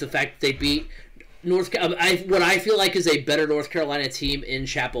 it was the fact that they beat what I feel like is a better North Carolina team in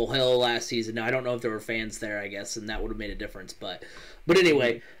Chapel Hill last season. Now I don't know if there were fans there, I guess, and that would have made a difference. But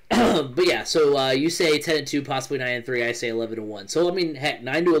anyway, but yeah. So you say 10-2, possibly 9-3. I say 11-1. So I mean, heck,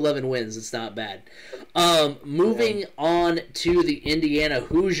 9-11 wins. It's not bad. Moving on to the Indiana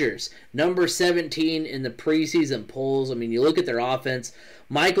Hoosiers, number 17 in the preseason polls. I mean, you look at their offense.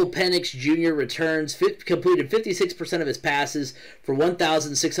 Michael Penix Jr. returns, completed 56% of his passes for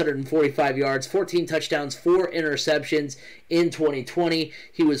 1,645 yards, 14 touchdowns, 4 interceptions in 2020.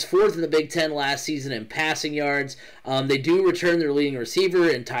 He was 4th in the Big Ten last season in passing yards. They do return their leading receiver,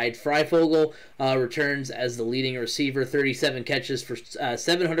 and Tide Freifogel returns as the leading receiver, 37 catches for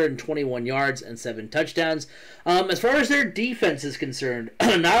 721 yards and 7 touchdowns. As far as their defense is concerned,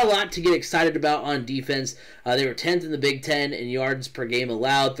 not a lot to get excited about on defense. They were 10th in the Big Ten in yards per game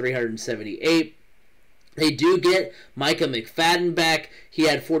allowed, 378. They do get Micah McFadden back. He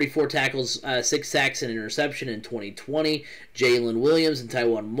had 44 tackles, 6 sacks, and an interception in 2020. Jalen Williams and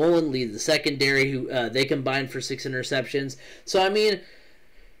Tywan Mullen lead the secondary, who they combined for 6 interceptions. So, I mean,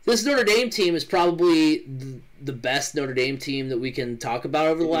 this Notre Dame team is probably the best Notre Dame team that we can talk about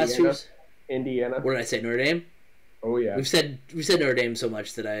over the last 2 years. Indiana. What did I say, Notre Dame? Oh yeah. We've said Notre Dame so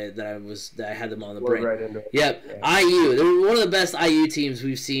much that I had them on the brain. Right into it. Yep. Yeah. IU. They're one of the best IU teams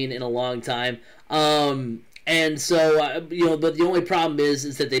we've seen in a long time. And so but the only problem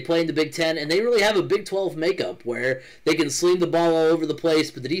is that they play in the Big Ten, and they really have a Big 12 makeup where they can sling the ball all over the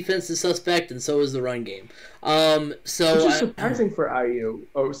place, but the defense is suspect, and so is the run game. Which is surprising for IU.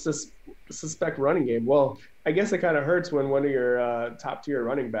 Oh, suspect running game. Well, I guess it kind of hurts when one of your top tier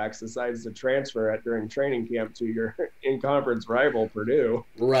running backs decides to transfer during training camp to your in conference rival Purdue.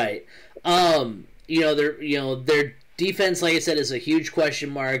 Right. Their defense, like I said, is a huge question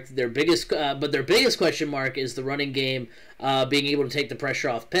mark. Their biggest question mark is the running game, being able to take the pressure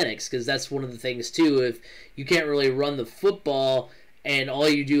off Penix, because that's one of the things too. If you can't really run the football and all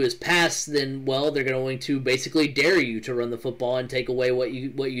you do is pass, then they're going to basically dare you to run the football and take away what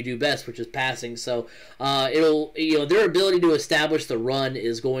you do best, which is passing. So their ability to establish the run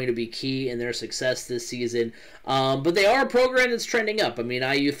is going to be key in their success this season. But they are a program that's trending up. I mean,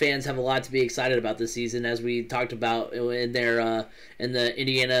 IU fans have a lot to be excited about this season, as we talked about in the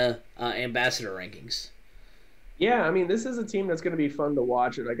Indiana ambassador rankings. Yeah, I mean, this is a team that's going to be fun to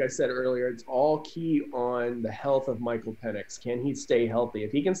watch. And like I said earlier, it's all key on the health of Michael Penix. Can he stay healthy?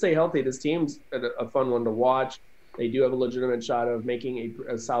 If he can stay healthy, this team's a fun one to watch. They do have a legitimate shot of making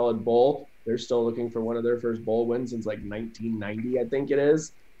a solid bowl. They're still looking for one of their first bowl wins since like 1990, I think it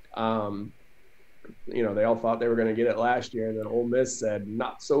is. They all thought they were going to get it last year, and then Ole Miss said,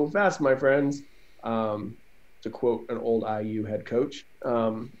 "Not so fast, my friends," to quote an old IU head coach.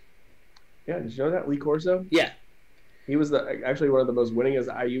 Did you know that, Lee Corso? Yeah. He was actually one of the most winningest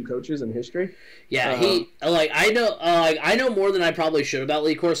IU coaches in history. Yeah, I know more than I probably should about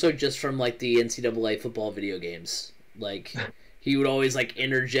Lee Corso just from like the NCAA football video games. Like he would always like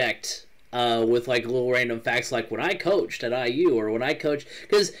interject with like little random facts, like when I coached at IU or when I coached,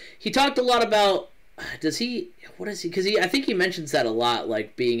 because he talked a lot about. Because I think he mentions that a lot,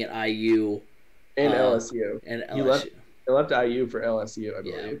 like being at IU and LSU. And LSU. He left IU for LSU, I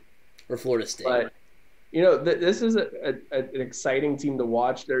believe, or Florida State. But this is an exciting team to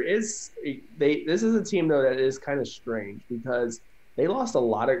watch. This is a team though that is kind of strange because they lost a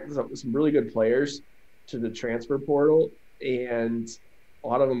lot of some really good players to the transfer portal, and a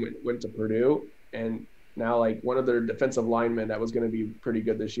lot of them went to Purdue, and now like one of their defensive linemen that was going to be pretty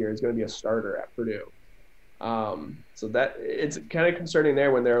good this year is going to be a starter at Purdue. So that it's kind of concerning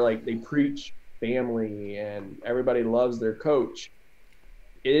there when they're like they preach family and everybody loves their coach.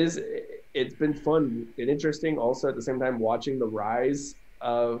 It's been fun and interesting also at the same time watching the rise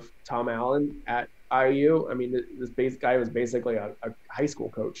of Tom Allen at IU. I mean, this guy was basically a high school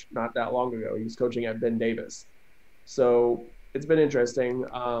coach not that long ago. He was coaching at Ben Davis. So it's been interesting.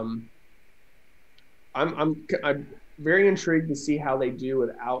 I'm very intrigued to see how they do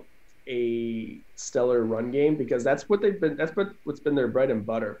without a stellar run game, because that's what's been their bread and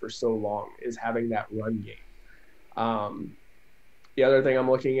butter for so long, is having that run game. The other thing I'm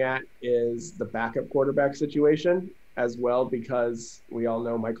looking at is the backup quarterback situation as well, because we all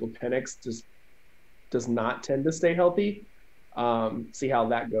know Michael Penix just does not tend to stay healthy. See how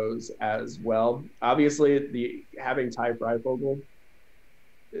that goes as well. Obviously, having Ty Freifogel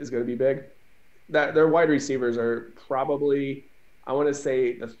is going to be big. That their wide receivers are probably, I want to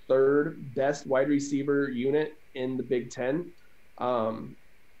say, the third best wide receiver unit in the Big Ten.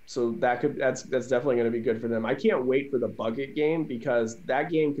 So that's definitely going to be good for them. I can't wait for the bucket game, because that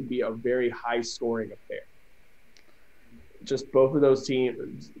game could be a very high scoring affair. Just both of those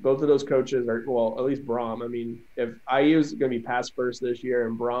coaches are, well, at least Brom. I mean, if IU is going to be pass first this year,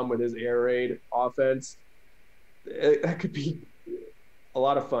 and Brom with his air raid offense, that could be a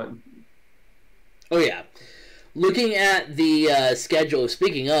lot of fun. Oh yeah. Looking at the schedule,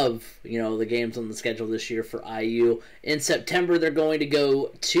 speaking of, the games on the schedule this year for IU, in September they're going to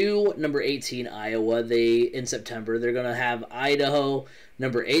go to number 18 Iowa. In September they're going to have Idaho,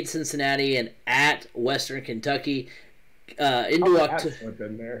 number 8 Cincinnati, and at Western Kentucky. Into October. Slip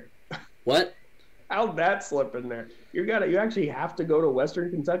in there. What? How'd that slip in there? You actually have to go to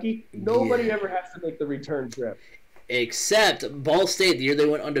Western Kentucky. Nobody ever has to make the return trip. Except Ball State, the year they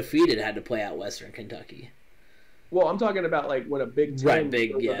went undefeated, had to play at Western Kentucky. Well, I'm talking about like when a Big Ten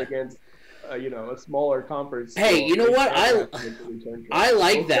goes up against, a smaller conference. Hey, you know what? I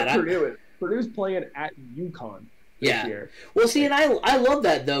like that. Purdue's playing at UConn this year. Well, see, and I love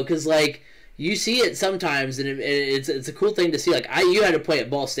that though, because like you see it sometimes, and it's a cool thing to see. Like IU had to play at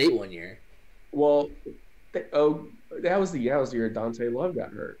Ball State one year. Well, that was the year Dante Love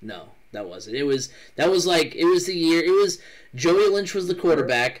got hurt. No, that wasn't. It was the year. It was Joey Lynch was the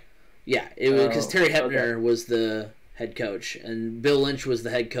quarterback. Yeah, it was because Terry Hepner was the head coach, and Bill Lynch was the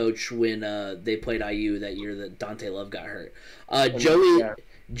head coach when they played IU that year that Dante Love got hurt.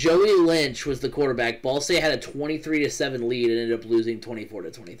 Joey Lynch was the quarterback. Ball State had a 23-7 lead and ended up losing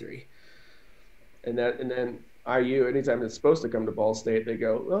 24-23. And then IU, anytime it's supposed to come to Ball State, they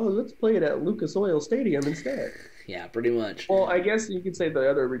go, oh, let's play it at Lucas Oil Stadium instead. Yeah, pretty much. Well, I guess you could say the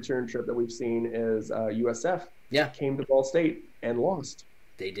other return trip that we've seen is USF. Yeah, came to Ball State and lost.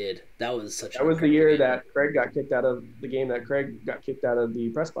 They did. That was the year that Craig got kicked out of the game. That Craig got kicked out of the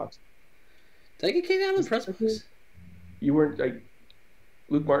press box. Did I get kicked out of the press box? You weren't like.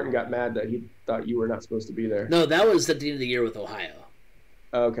 Luke Martin got mad that he thought you were not supposed to be there. No, that was at the end of the year with Ohio.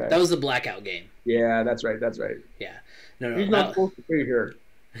 Okay. That was the blackout game. Yeah, that's right. Yeah. No. He's not supposed to be here.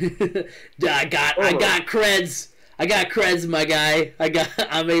 I got creds. I got creds, my guy.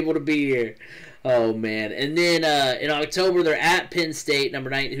 I'm able to be here. Oh man! And then in October they're at Penn State,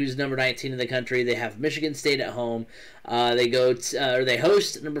 who's number 19 in the country. They have Michigan State at home. They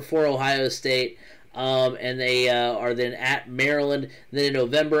host number 4 Ohio State. And they are then at Maryland. Then in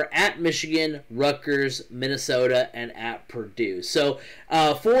November at Michigan, Rutgers, Minnesota, and at Purdue. So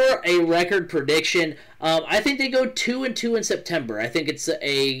for a record prediction, I think they go 2-2 in September. I think it's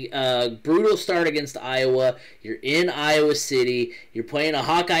a brutal start against Iowa. You're in Iowa City. You're playing a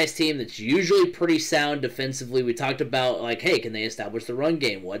Hawkeyes team that's usually pretty sound defensively. We talked about like, hey, can they establish the run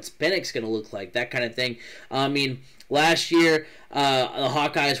game? What's Penix going to look like? That kind of thing. I mean, last year, the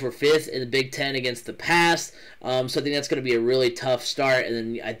Hawkeyes were 5th in the Big Ten against the pass, so I think that's going to be a really tough start, and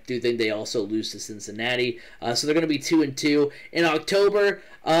then I do think they also lose to Cincinnati, so they're going to be 2-2. In October,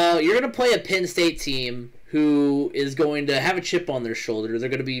 you're going to play a Penn State team who is going to have a chip on their shoulder. They're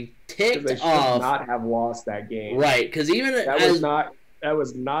going to be ticked they should off. Not have lost that game. Right, because even that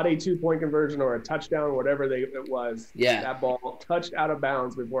was not a 2-point conversion or a touchdown, whatever it was. Yeah. That ball touched out of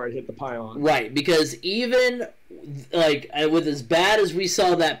bounds before it hit the pylon. Right, because even like with as bad as we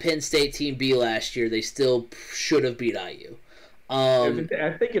saw that Penn State team be last year, they still should have beat IU.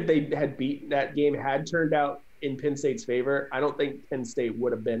 I think if they had beaten that game, had turned out in Penn State's favor, I don't think Penn State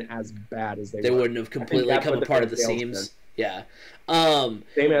would have been as bad as they were. They wouldn't have completely come apart at the seams. Yeah.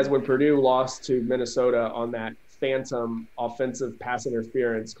 Same as when Purdue lost to Minnesota on that phantom offensive pass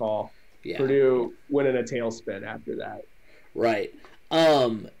interference call. Yeah. Purdue went in a tailspin after that. Right.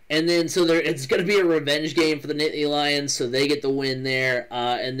 And then so it's going to be a revenge game for the Nittany Lions, so they get the win there.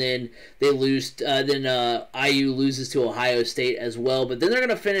 And then they lose. Then IU loses to Ohio State as well. But then they're going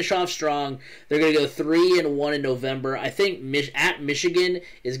to finish off strong. They're going to go 3-1 in November. I think at Michigan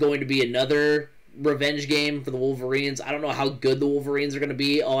is going to be another revenge game for the Wolverines. I don't know how good the Wolverines are going to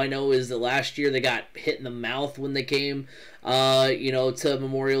be. All I know is that last year they got hit in the mouth when they came, to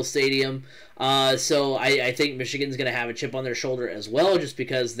Memorial Stadium. So I think Michigan's going to have a chip on their shoulder as well, just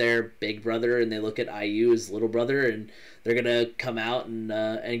because they're big brother and they look at IU as little brother, and they're going to come out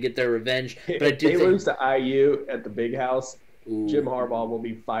and get their revenge. But if they lose to IU at the Big House, Jim Harbaugh will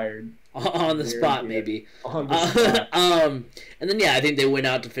be fired. On the spot, maybe. On the spot. And then, I think they went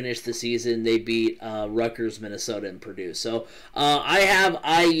out to finish the season. They beat Rutgers, Minnesota, and Purdue. So I have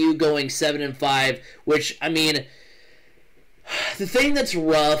IU going 7-5, which, I mean, the thing that's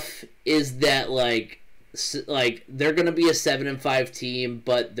rough is that, like they're going to be a 7-5 team,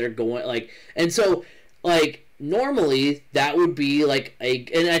 but they're going, and so, normally that would be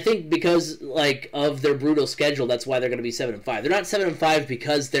and I think because of their brutal schedule, that's why they're going to be 7-5. They're not 7-5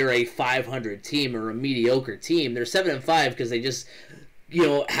 because they're a 500 team or a mediocre team. They're 7-5 because they just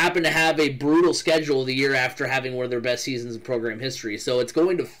happen to have a brutal schedule the year after having one of their best seasons in program history. So it's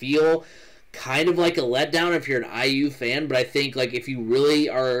going to feel kind of like a letdown if you're an IU fan. But I think if you really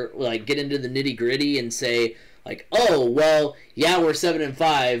are get into the nitty gritty and say oh well, yeah, we're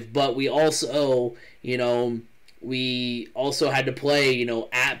 7-5, but we also we also had to play,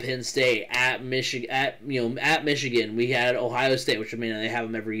 at Penn State, at Michigan, at Michigan. We had Ohio State, which they have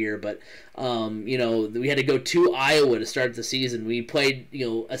them every year, but we had to go to Iowa to start the season. We played,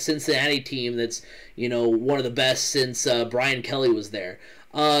 a Cincinnati team that's, one of the best since Brian Kelly was there.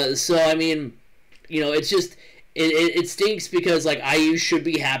 So I mean, it's just. It stinks because IU should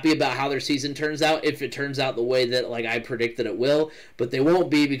be happy about how their season turns out if it turns out the way that I predict that it will, but they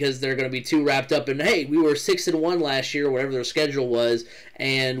won't be because they're going to be too wrapped up in, hey, we were 6-1 last year, whatever their schedule was,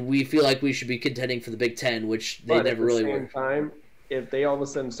 and we feel like we should be contending for the Big Ten, which they never really were. At the same time, if they all of a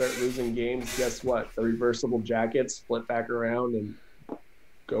sudden start losing games, guess what? The reversible jackets flip back around and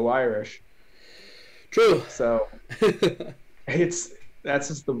go Irish. True. So that's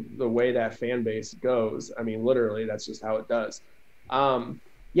just the way that fan base goes. I mean, literally, that's just how it does. That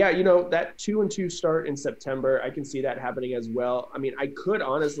 2-2 start in September, I can see that happening as well. I mean, I could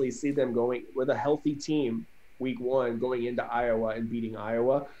honestly see them going with a healthy team, week 1 going into Iowa and beating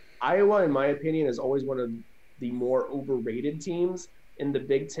Iowa. Iowa, in my opinion, is always one of the more overrated teams in the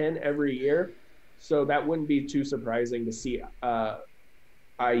Big Ten every year. So that wouldn't be too surprising to see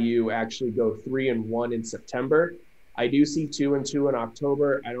IU actually go 3-1 in September. I do see 2-2 in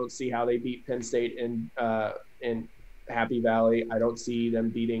October. I don't see how they beat Penn State in Happy Valley. I don't see them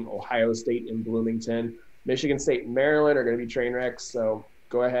beating Ohio State in Bloomington. Michigan State and Maryland are going to be train wrecks, so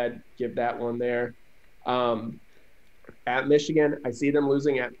go ahead, give that one there. At Michigan, I see them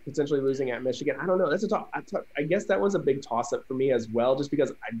potentially losing at Michigan. I don't know. That's I guess that was a big toss-up for me as well, just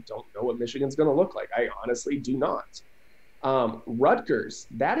because I don't know what Michigan's going to look like. I honestly do not. Rutgers,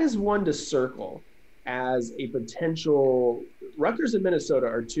 that is one to circle as a potential. Rutgers and Minnesota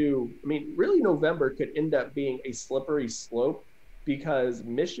are two. I mean, really, November could end up being a slippery slope because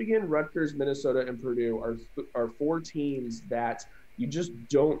Michigan, Rutgers, Minnesota, and Purdue are 4 teams that you just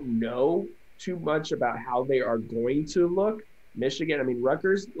don't know too much about how they are going to look. Michigan, I mean,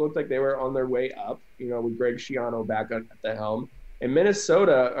 Rutgers looked like they were on their way up, with Greg Schiano back at the helm. And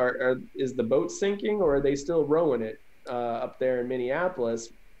Minnesota, is the boat sinking, or are they still rowing it up there in Minneapolis?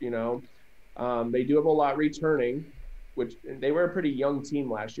 They do have a lot returning, which they were a pretty young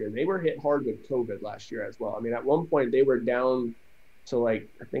team last year. They were hit hard with COVID last year as well. I mean, at one point they were down to I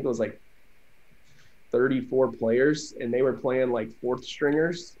think it was 34 players, and they were playing 4th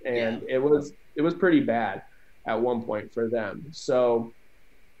stringers, and it was pretty bad at one point for them. So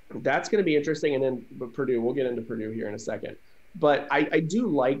that's going to be interesting. And then Purdue, we'll get into Purdue here in a second, but I do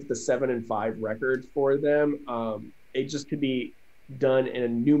like the 7-5 record for them. It just could be done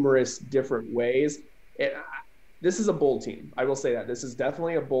in numerous different ways. This is a bowl team. I will say that this is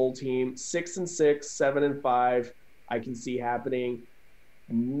definitely a bowl team. 6-6, 7-5. I can see happening.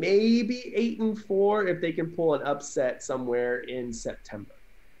 Maybe 8-4 if they can pull an upset somewhere in September.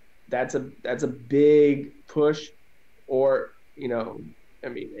 That's a big push, or I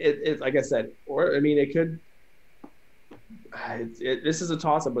mean, it like I said, or I mean, it could. This is a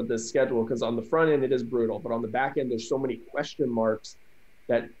toss-up with this schedule because on the front end it is brutal, but on the back end there's so many question marks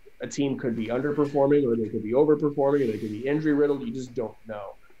that a team could be underperforming, or they could be overperforming, or they could be injury riddled. You just don't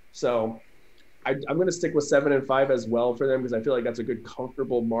know. So I'm going to stick with 7-5 as well for them because I feel like that's a good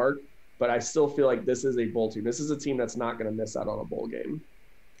comfortable mark. But I still feel like this is a bowl team. This is a team that's not going to miss out on a bowl game.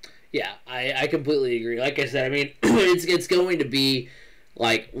 Yeah, I completely agree. Like I said, I mean, it's going to be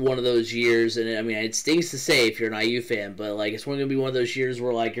one of those years, and I mean, it stings to say if you're an IU fan, but it's going to be one of those years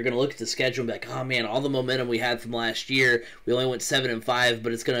where you're going to look at the schedule and be like, oh man, all the momentum we had from last year, we only went 7-5,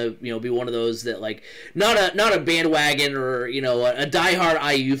 but it's going to be one of those that not a bandwagon or a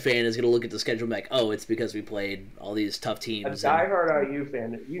diehard IU fan is going to look at the schedule and be like, oh, it's because we played all these tough teams. A diehard IU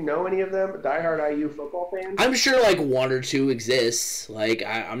fan, you know any of them? Diehard IU football fans? I'm sure one or two exists.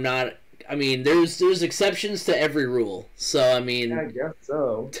 I'm not. I mean, there's exceptions to every rule. So, I mean... I guess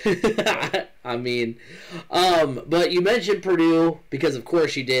so. I mean, but you mentioned Purdue, because of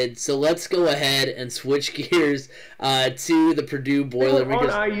course you did. So let's go ahead and switch gears to the Purdue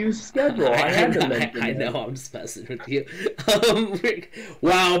Boilermakers. On IU's schedule. I know, I'm just messing with you.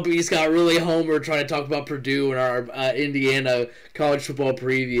 Wow, Beast got really homer trying to talk about Purdue in our Indiana college football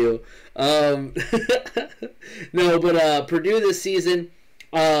preview. No, but Purdue this season...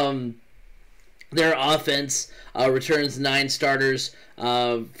 their offense returns 9 starters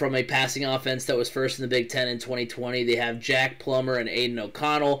from a passing offense that was first in the Big Ten in 2020. They have Jack Plummer and Aiden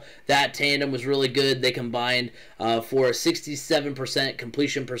O'Connell. That tandem was really good. They combined for a 67%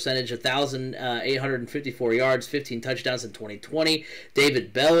 completion percentage, 1,854 yards, 15 touchdowns in 2020.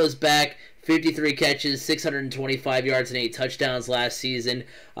 David Bell is back. 53 catches, 625 yards, and 8 touchdowns last season.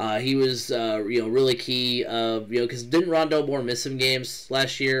 He was, really key. Because didn't Rondell Moore miss some games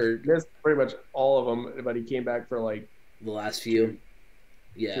last year? Missed pretty much all of them, but he came back for the last few.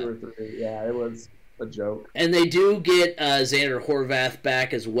 2 or 3. Yeah, it was a joke. And they do get Xander Horvath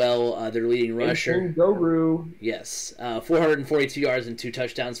back as well, their leading rusher. Guru. Yes, 442 yards and 2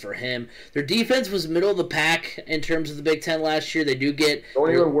 touchdowns for him. Their defense was middle of the pack in terms of the Big Ten last year. They do get...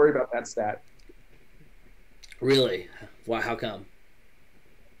 Don't even worry about that stat. Really? Why? How come?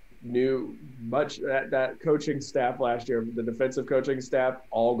 That coaching staff last year, the defensive coaching staff,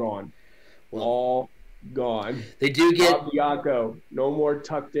 all gone. Well, all gone. They do get Bob Bianco, no more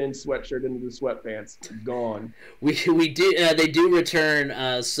tucked in sweatshirt into the sweatpants. Gone. They do return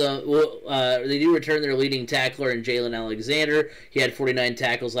they do return their leading tackler in Jalen Alexander. He had 49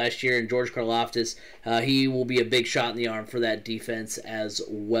 tackles last year, and George Karlaftis, he will be a big shot in the arm for that defense as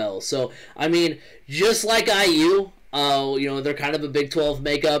well. So I mean, just like IU, They're kind of a Big 12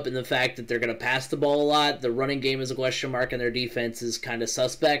 makeup in the fact that they're going to pass the ball a lot. The running game is a question mark, and their defense is kind of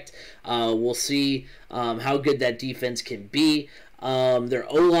suspect. We'll see how good that defense can be. Their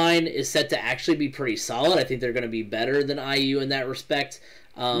O-line is set to actually be pretty solid. I think they're going to be better than IU in that respect.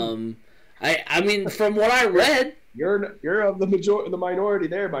 I mean, from what I read, you're of the minority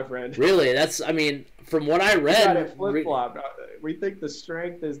there, my friend. Really, from what I read, got it flip-flopped. We think the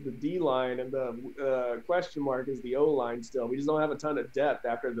strength is the D-line and the question mark is the O-line still. We just don't have a ton of depth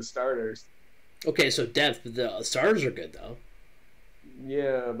after the starters. Okay, so depth, but the starters are good, though.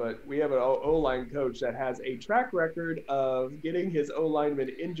 Yeah, but we have an O-line coach that has a track record of getting his O-lineman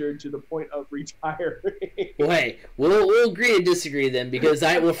injured to the point of retiring. Well, hey, we'll agree and disagree then, because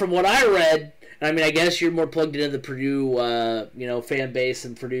from what I read, I mean, I guess you're more plugged into the Purdue, fan base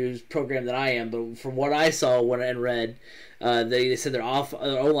and Purdue's program than I am. But from what I saw and read, they said their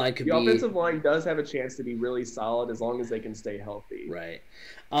O-line could be. The offensive line does have a chance to be really solid as long as they can stay healthy. Right,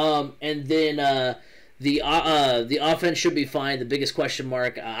 and then the offense should be fine. The biggest question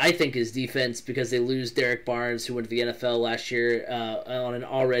mark, I think, is defense, because they lose Derek Barnes, who went to the NFL last year, on an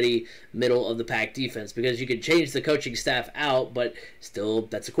already middle of the pack defense. Because you could change the coaching staff out, but still,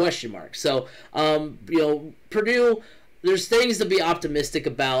 that's a question mark. So, Purdue, there's things to be optimistic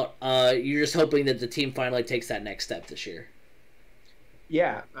about. You're just hoping that the team finally takes that next step this year.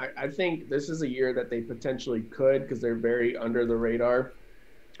 Yeah, I think this is a year that they potentially could, because they're very under the radar.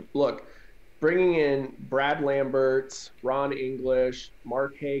 Look, bringing in Brad Lambert, Ron English,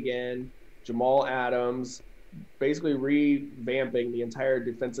 Mark Hagan, Jamal Adams, basically revamping the entire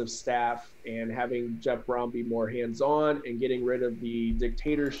defensive staff and having Jeff Brom be more hands-on and getting rid of the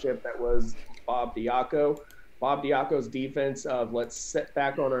dictatorship that was Bob Diaco. Bob Diaco's defense of let's sit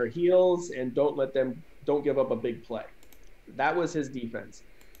back on our heels and don't give up a big play. That was his defense.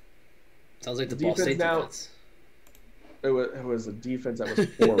 Sounds like the Ball State defense. It was a defense that was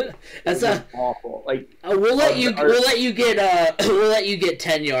horrible. That's awful. Like we'll let you get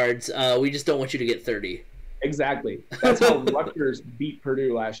 10 yards. We just don't want you to get 30. Exactly. That's how Rutgers beat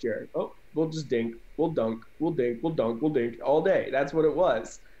Purdue last year. Oh, we'll just dink, we'll dunk, we'll dink, we'll dunk, we'll dink all day. That's what it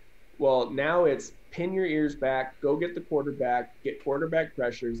was. Well, now it's pin your ears back, go get the quarterback, get quarterback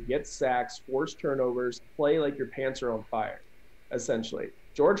pressures, get sacks, force turnovers, play like your pants are on fire, essentially.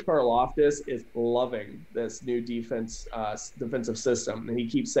 George Karlaftis is loving this new defensive system, and he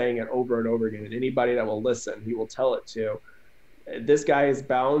keeps saying it over and over again. And anybody that will listen, he will tell it to. This guy is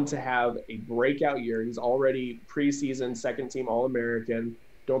bound to have a breakout year. He's already preseason second-team All-American.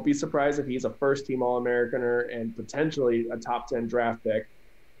 Don't be surprised if he's a first-team All-Americaner and potentially a top 10 draft pick.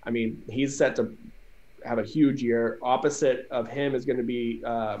 I mean, he's set to have a huge year. Opposite of him is going to be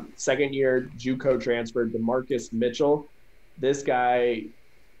second-year JUCO transfer DeMarcus Mitchell. This guy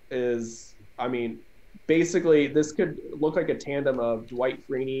is, basically this could look like a tandem of Dwight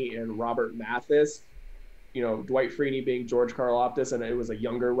Freeney and Robert Mathis. Dwight Freeney being George Karlaftis, and it was a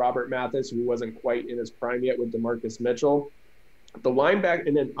younger Robert Mathis who wasn't quite in his prime yet with DeMarcus Mitchell. The linebacker,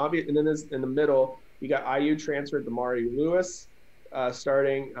 and then in the middle, you got IU transfer Damari Lewis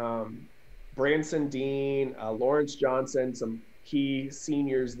starting, Branson Dean, Lawrence Johnson, some key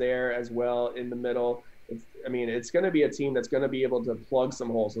seniors there as well in the middle. It's going to be a team that's going to be able to plug some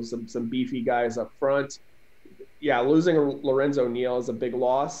holes. So some beefy guys up front. Yeah, losing Lorenzo Neal is a big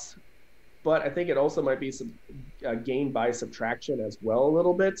loss, but I think it also might be some gain by subtraction as well a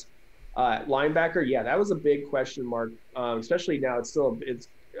little bit. Linebacker, yeah, that was a big question mark, especially now. It's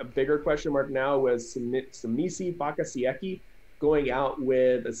a bigger question mark now with Samisi Bakasieki going out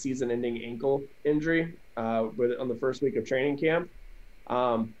with a season-ending ankle injury on the first week of training camp.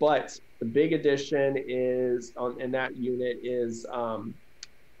 But the big addition in that unit is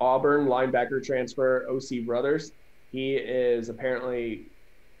Auburn linebacker transfer O.C. Brothers. He is apparently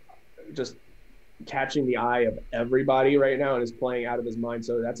just catching the eye of everybody right now and is playing out of his mind.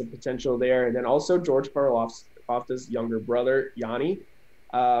 So that's a potential there. And then also George Karlaftis' younger brother, Yanni,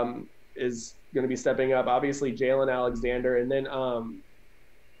 is going to be stepping up. Obviously, Jalen Alexander. And then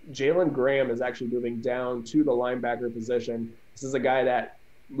Jalen Graham is actually moving down to the linebacker position. This is a guy that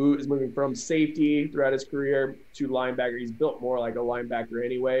is moving from safety throughout his career to linebacker. He's built more like a linebacker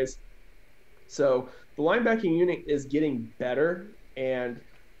anyways. So the linebacking unit is getting better, and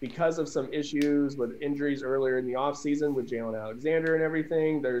because of some issues with injuries earlier in the offseason with Jalen Alexander and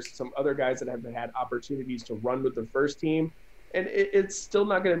everything, there's some other guys that have had opportunities to run with the first team. And it's still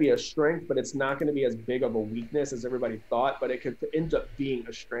not going to be a strength, but it's not going to be as big of a weakness as everybody thought, but it could end up being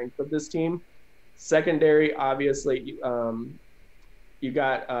a strength of this team. Secondary, obviously, you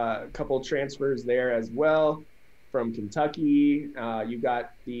got a couple transfers there as well from Kentucky. You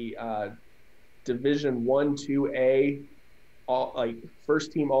got the Division 1, 2A, all like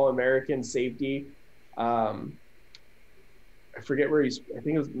first team All-American safety. I forget where he's. I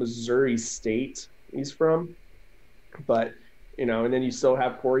think it was Missouri State. He's from, but and then you still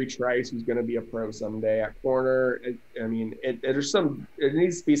have Corey Trice, who's going to be a pro someday at corner. I mean, there's it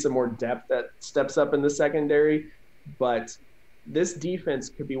needs to be some more depth that steps up in the secondary, but this defense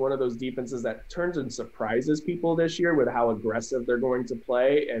could be one of those defenses that turns and surprises people this year with how aggressive they're going to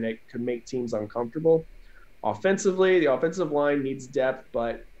play, and it could make teams uncomfortable. Offensively, the offensive line needs depth,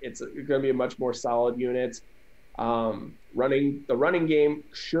 but it's going to be a much more solid unit. The running game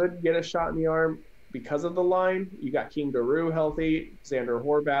should get a shot in the arm because of the line. You got King Daru healthy, Xander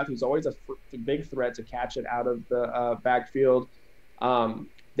Horvath, who's always a big threat to catch it out of the backfield.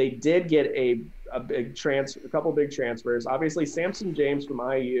 They did get a couple big transfers. Obviously, Samson James from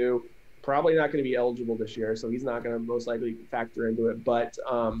IU, probably not going to be eligible this year, so he's not going to most likely factor into it. But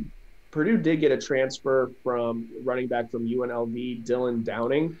Purdue did get a transfer from running back from UNLV, Dylan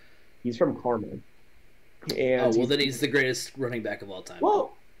Downing. He's from Carmel. And then he's the greatest running back of all time.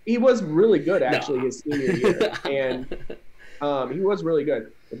 Well, he was really good actually his senior year, and he was really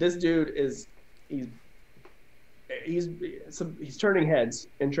good. But this dude he's turning heads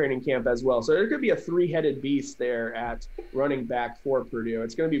in training camp as well. So there could be a three-headed beast there at running back for Purdue.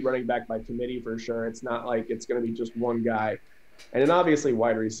 It's going to be running back by committee for sure. It's not like it's going to be just one guy. And then obviously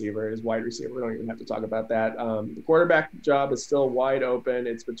wide receiver. We don't even have to talk about that. The quarterback job is still wide open.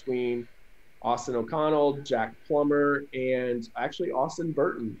 It's between Austin O'Connell, Jack Plummer, and actually Austin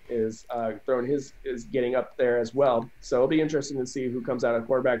Burton is getting up there as well. So it'll be interesting to see who comes out at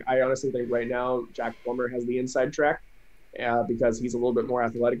quarterback. I honestly think right now Jack Plummer has the inside track because he's a little bit more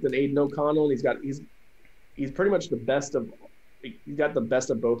athletic than Aiden O'Connell, and he's pretty much he's got the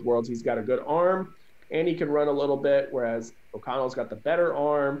best of both worlds. He's got a good arm and he can run a little bit, whereas O'Connell's got the better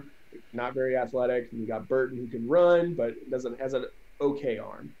arm, not very athletic. And you got Burton who can run but has an okay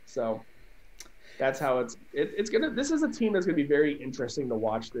arm. So that's how this is a team that's going to be very interesting to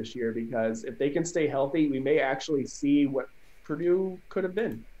watch this year, because if they can stay healthy, we may actually see what Purdue could have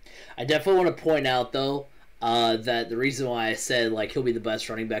been. I definitely want to point out, though, that the reason why I said he'll be the best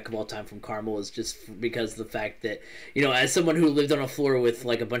running back of all time from Carmel is just because of the fact that, as someone who lived on a floor with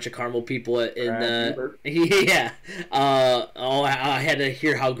a bunch of Carmel people I had to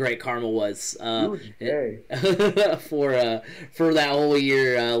hear how great Carmel was for that whole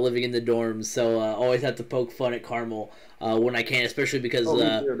year living in the dorms. So always have to poke fun at Carmel when I can, especially because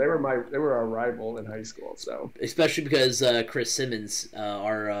they were our rival in high school. So especially because Chris Simmons,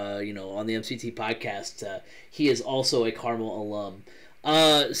 our on the MCT podcast, he is also a Carmel alum.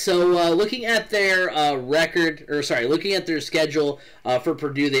 So looking at their looking at their schedule for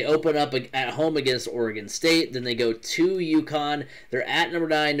Purdue, they open up at home against Oregon State, then they go to UConn, they're at number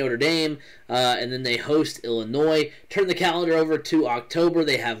 9 Notre Dame, and then they host Illinois. Turn the calendar over to October,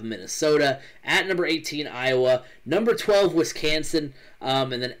 they have Minnesota, at number 18 Iowa, number 12 Wisconsin,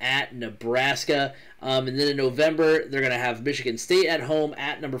 and then at Nebraska. And then in November, they're going to have Michigan State at home,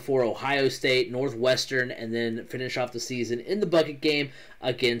 at number 4 Ohio State, Northwestern, and then finish off the season in the bucket game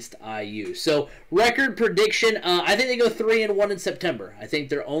against IU. So record prediction, I think they go 3-1 in September. I think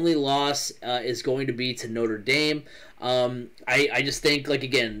their only loss is going to be to Notre Dame. I just think,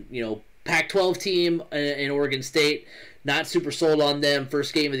 Pac-12 team in Oregon State, not super sold on them.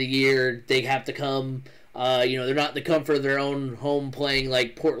 First game of the year, they have to come. They're not in the comfort of their own home playing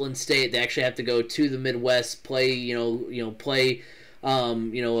like Portland State. They actually have to go to the Midwest, play a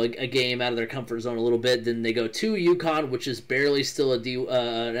game out of their comfort zone a little bit. Then they go to UConn, which is barely still an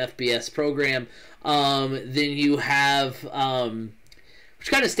FBS program. Then you have, which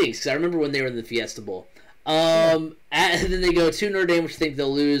kind of stinks because I remember when they were in the Fiesta Bowl. And then they go to Notre Dame, which I think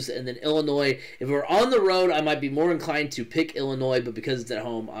they'll lose, and then Illinois. If we're on the road, I might be more inclined to pick Illinois, but because it's at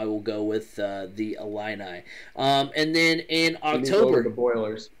home, I will go with the Illini. And then in October, go with the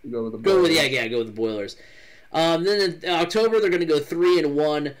Boilers. Go with the Boilers. Then in October, they're going to go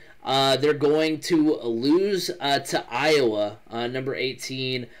 3-1. They're going to lose to Iowa, number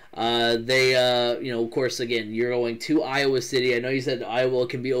 18. Of course, again, you're going to Iowa City. I know you said Iowa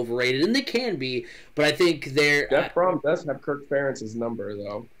can be overrated, and they can be, but I think they're... Jeff Fromm does have Kirk Ferentz's number,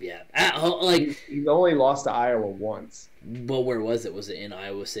 though. Yeah. He's only lost to Iowa once. But where was it? Was it in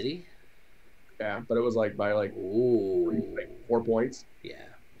Iowa City? Yeah, but it was by 4 points. Yeah.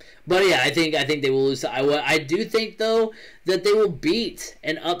 But yeah, I think they will lose to Iowa. I do think though that they will beat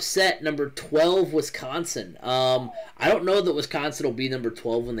and upset number 12 Wisconsin. I don't know that Wisconsin will be number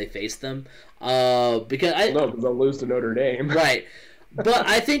 12 when they face them. Because they'll lose to Notre Dame. Right. But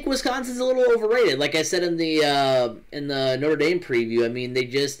I think Wisconsin's a little overrated. Like I said in the Notre Dame preview, I mean they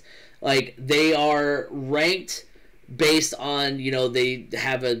just Like, they are ranked based on, they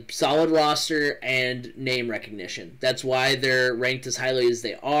have a solid roster and name recognition. That's why they're ranked as highly as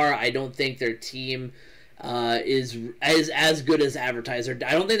they are. I don't think their team is as good as advertised.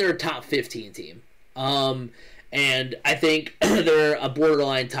 I don't think they're a top 15 team. And I think they're a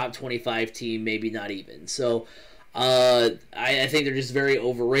borderline top 25 team, maybe not even. So I think they're just very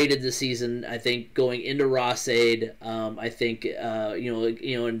overrated this season. I think going into Ross-Ade, I think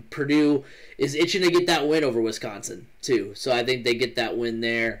and Purdue is itching to get that win over Wisconsin too. So I think they get that win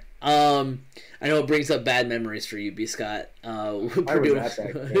there. I know it brings up bad memories for you, B. Scott. Purdue,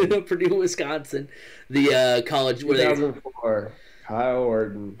 Wisconsin, the college 2004. Kyle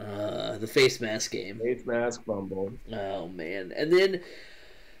Orton. The face mask game. Face mask fumble. Oh man, and then.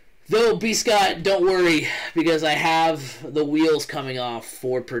 Though, B. Scott, don't worry, because I have the wheels coming off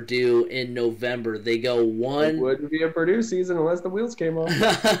for Purdue in November. They go one... It wouldn't be a Purdue season unless the wheels came off.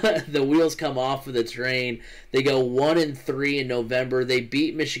 The wheels come off of the train. They go 1-3 in November. They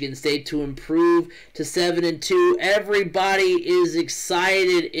beat Michigan State to improve to 7-2. Everybody is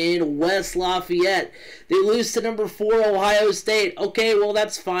excited in West Lafayette. They lose to number 4 Ohio State. Okay, well,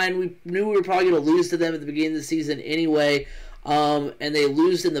 that's fine. We knew we were probably going to lose to them at the beginning of the season anyway. And they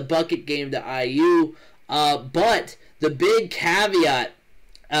lose in the bucket game to IU. But the big caveat,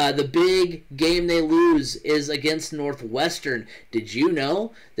 the big game they lose is against Northwestern. Did you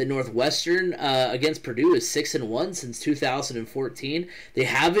know that Northwestern against Purdue is 6-1 since 2014? They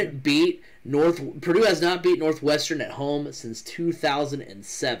haven't beat Purdue has not beat Northwestern at home since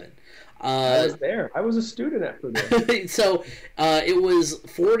 2007. I was there. I was a student at Purdue. So it was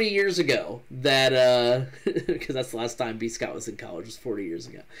 40 years ago that because that's the last time B. Scott was in college. It was 40 years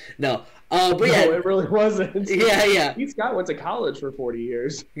ago. No, but yeah, no, it really wasn't. Yeah. B. Scott went to college for 40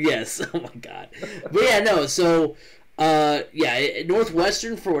 years. Yes. Oh my God. But yeah, no. So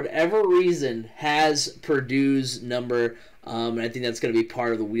Northwestern for whatever reason has Purdue's number. And I think that's going to be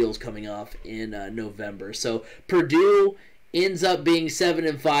part of the wheels coming off in November. So Purdue ends up being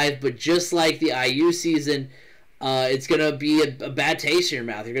 7-5, but just like the IU season, it's going to be a bad taste in your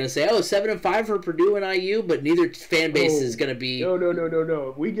mouth. You're going to say, 7-5 for Purdue and IU, but neither fan base is going to be... No.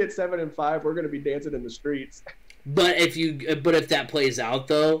 If we get 7-5, we're going to be dancing in the streets. But if that plays out,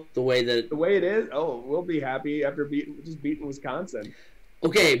 though, the way it is, we'll be happy after beating Wisconsin.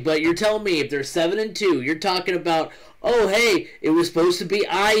 Okay, but you're telling me if they're 7-2, you're talking about, it was supposed to be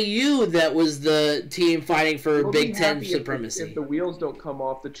IU that was the team fighting for Big Ten supremacy. If the wheels don't come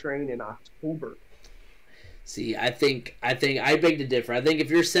off the train in October. See, I think I beg to differ. I think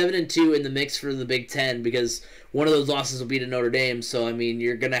if you're 7-2 in the mix for the Big Ten, because one of those losses will be to Notre Dame, so I mean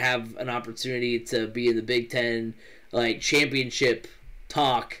you're gonna have an opportunity to be in the Big Ten championship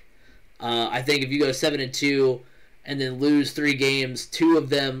talk. I think if you go 7-2. And then lose 3 games, 2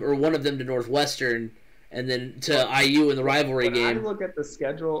 of them or 1 of them to Northwestern, and then to IU in the rivalry game. I look at the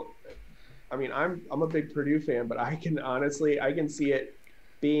schedule. I mean, I'm a big Purdue fan, but I can see it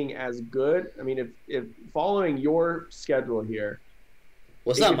being as good. I mean, if following your schedule here.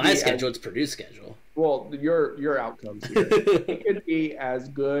 Well, it's not my schedule; it's Purdue's schedule. Well, your outcomes here. It could be as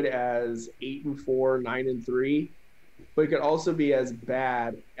good as 8-4, 9-3, but it could also be as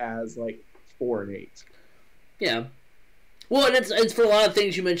bad as 4-8. Yeah. Well, and it's for a lot of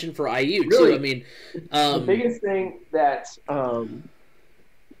things you mentioned for IU, really, too. I mean, the biggest thing that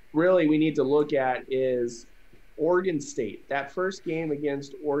really we need to look at is Oregon State. That first game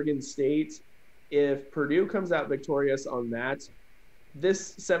against Oregon State, if Purdue comes out victorious on that,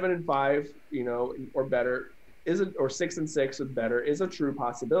 this 7-5, or better, or 6-6 or better is a true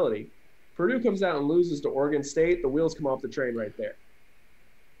possibility. Purdue comes out and loses to Oregon State, the wheels come off the train right there.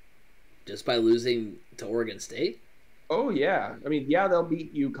 Just by losing to Oregon State? Oh, yeah. I mean, they'll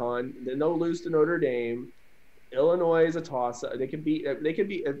beat UConn. Then they'll lose to Notre Dame. Illinois is a toss. They could be.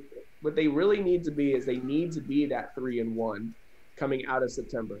 What they really need to be is they need to be that 3-1 coming out of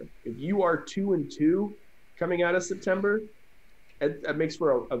September. If you are 2-2 coming out of September, it makes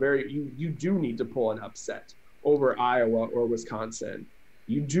for a very. You do need to pull an upset over Iowa or Wisconsin.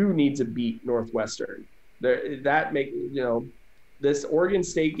 You do need to beat Northwestern. This Oregon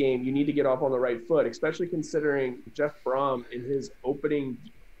State game, you need to get off on the right foot, especially considering Jeff Brom in his opening.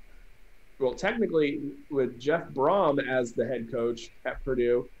 Well, technically, with Jeff Brom as the head coach at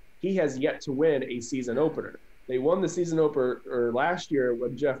Purdue, he has yet to win a season opener. They won the season opener last year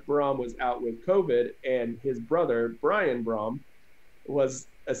when Jeff Brom was out with COVID, and his brother, Brian Brom, was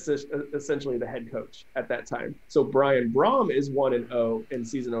essentially the head coach at that time. So Brian Brom is 1-0 in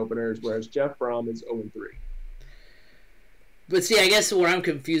season openers, whereas Jeff Brom is 0-3. But see, I guess what I'm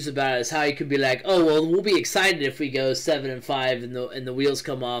confused about is how you could be like, oh well, we'll be excited if we go 7-5 and the wheels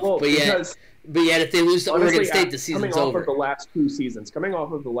come off, Well, but yet if they lose to honestly, Oregon State, the season's coming off over. of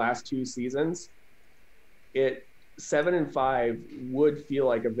the last 2 seasons, it 7-5 would feel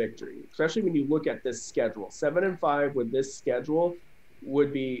like a victory, especially when you look at this schedule. 7-5 with this schedule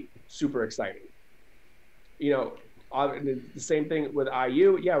would be super exciting. You know, the same thing with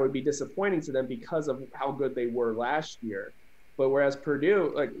IU. Yeah, it would be disappointing to them because of how good they were last year. But whereas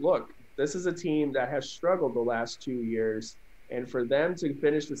Purdue, like, look, this is a team that has struggled the last 2 years. And for them to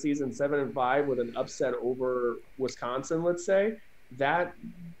finish the season 7-5 with an upset over Wisconsin, let's say, that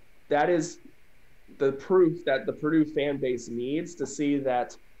is the proof that the Purdue fan base needs to see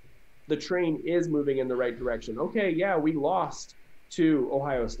that the train is moving in the right direction. Okay, yeah, we lost to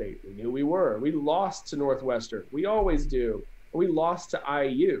Ohio State. We knew we were. We lost to Northwestern. We always do. We lost to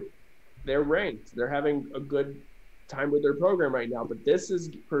IU. They're ranked. They're having a good time with their program right now. But this is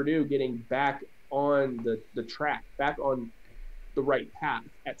Purdue getting back on the track, back on the right path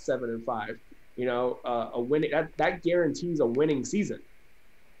at 7-5. You know, a winning that guarantees a winning season.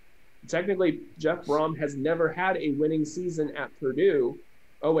 Technically, Jeff Brom has never had a winning season at Purdue.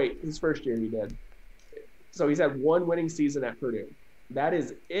 Oh wait, his first year he did. So he's had one winning season at Purdue. That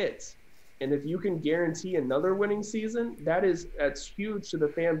is it. And if you can guarantee another winning season, that's huge to the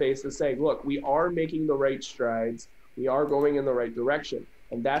fan base to say, look, we are making the right strides. We are going in the right direction.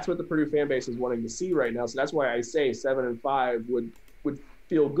 And that's what the Purdue fan base is wanting to see right now. So that's why I say 7-5 would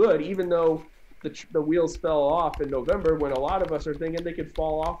feel good, even though the wheels fell off in November when a lot of us are thinking they could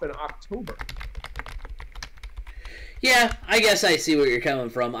fall off in October. Yeah, I guess I see where you're coming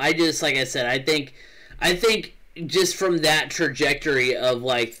from. I just, like I said, I think just from that trajectory of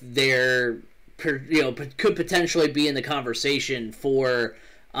like their, you know, could potentially be in the conversation for,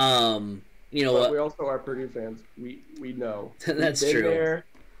 you know, but we also are Purdue fans. We know. That's true. There.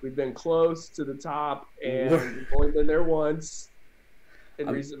 We've been close to the top, and we've only been there once in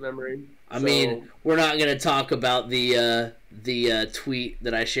recent memory. I mean, we're not going to talk about the tweet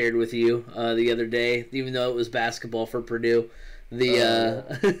that I shared with you the other day, even though it was basketball for Purdue. The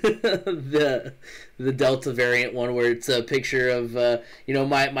Delta variant one where it's a picture of you know,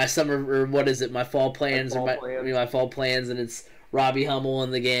 my summer, or what is it, my fall plans, my fall plans, and it's Robbie Hummel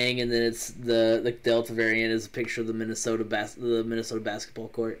and the gang, and then it's the Delta variant is a picture of the Minnesota basketball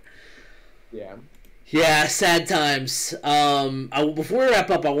court. Yeah. Yeah, sad times. Before we wrap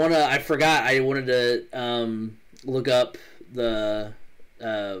up, I wanted to look up the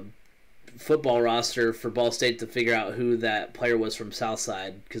football roster for Ball State to figure out who that player was from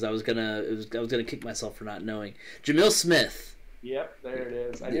Southside, because I was gonna kick myself for not knowing. Jamil Smith. Yep, there it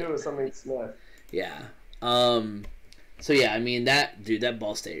is. I knew it was something Smith. Yeah. So yeah, I mean that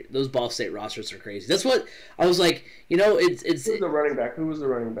Ball State, those Ball State rosters are crazy. That's what I was like. You know, it's. Who's the running back? Who was the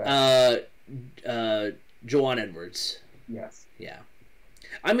running back? Juwan Edwards. Yes. Yeah.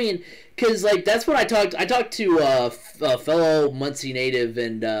 I mean, because like that's what I talked to a fellow Muncie native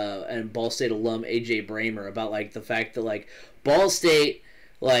and Ball State alum AJ Bramer about like the fact that like Ball State,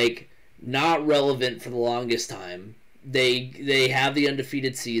 like, not relevant for the longest time. They have the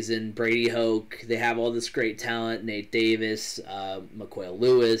undefeated season, Brady Hoke. They have all this great talent: Nate Davis, McQuail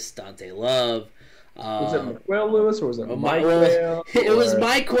Lewis, Dante Love. Was it McQuail Lewis or was it Mike Quayle? Quayle? It was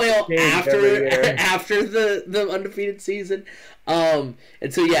Mike Quayle after the undefeated season. And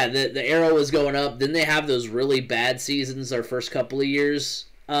so yeah, the arrow was going up. Then they have those really bad seasons our first couple of years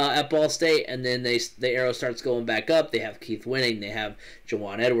at Ball State, and then the arrow starts going back up. They have Keith Winning, they have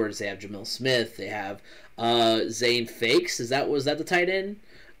Juwan Edwards, they have Jamil Smith, they have Zane Fakes. Was that the tight end?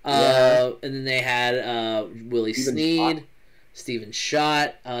 Yeah. And then they had Willie Snead, Steven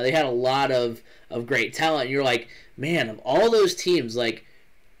Schott. They had a lot of great talent. And you're like, man, of all those teams, like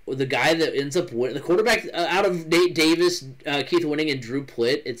the guy that ends up winning, the quarterback out of Nate Davis, Keith Winning, and Drew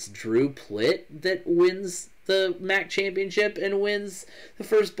Plitt, it's Drew Plitt that wins the MAC championship and wins the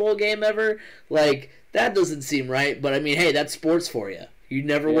first bowl game ever. Like, that doesn't seem right, but I mean, hey, that's sports for you. You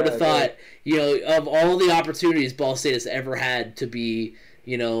never would have thought, you know, of all the opportunities Ball State has ever had to be,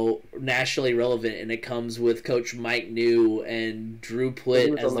 you know, nationally relevant, and it comes with Coach Mike New and Drew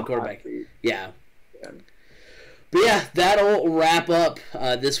Plitt as the quarterback. Yeah. But yeah, that'll wrap up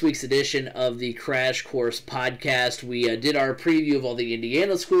this week's edition of the Crash Course podcast. We did our preview of all the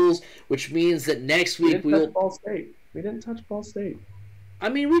Indiana schools, which means that next week we didn't touch Ball State. I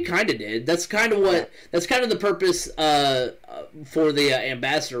mean, we kind of did. That's kind of the purpose for the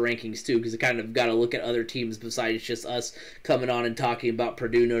ambassador rankings too, because it kind of got to look at other teams besides just us coming on and talking about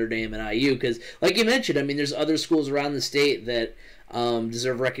Purdue, Notre Dame, and IU. Because, like you mentioned, I mean, there's other schools around the state that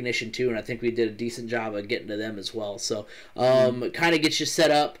deserve recognition too, and I think we did a decent job of getting to them as well. So kind of gets you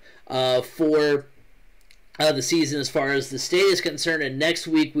set up for the season as far as the state is concerned. And next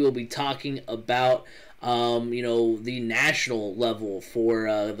week we will be talking about the national level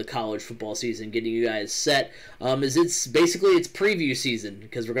for the college football season, getting you guys set. It's preview season,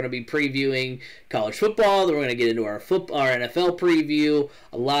 because we're going to be previewing college football. Then we're going to get into our NFL preview.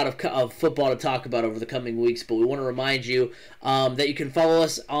 A lot of football to talk about over the coming weeks. But we want to remind you that you can follow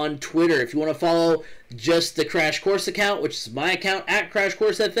us on Twitter. If you want to follow just the Crash Course account, which is my account at Crash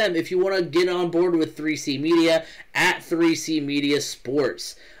Course FM. If you want to get on board with 3C Media, at 3C Media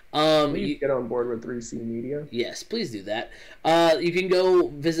Sports. Please get on board with 3C Media. Yes, please do that. You can go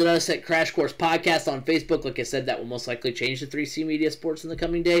visit us at Crash Course Podcast on Facebook. Like I said, that will most likely change to 3C Media Sports in the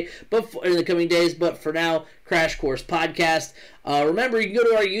coming days. But for now, Crash Course Podcast. Remember, you can go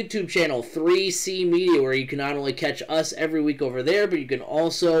to our YouTube channel, 3C Media, where you can not only catch us every week over there, but you can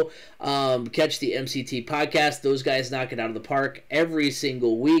also catch the MCT podcast. Those guys knock it out of the park every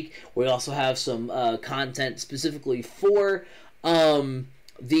single week. We also have some content specifically for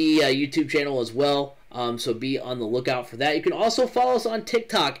the YouTube channel as well, so be on the lookout for that. You can also follow us on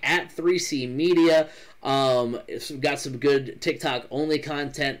TikTok at 3C Media. We've got some good TikTok only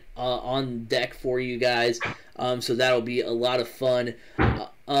content on deck for you guys, so that'll be a lot of fun.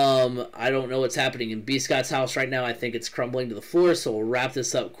 I don't know what's happening in B. Scott's house right now. I think it's crumbling to the floor, so we'll wrap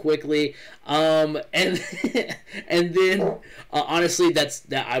this up quickly. And then honestly,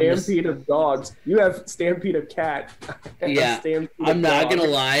 Stampede of dogs. You have Stampede of cat. Yeah, I'm not gonna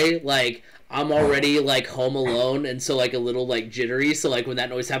lie. Like, I'm already like home alone, and so like a little like jittery. So like when that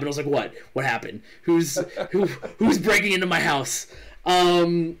noise happened, I was like, "What? What happened? Who's breaking into my house?" But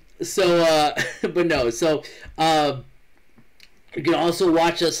no. So you can also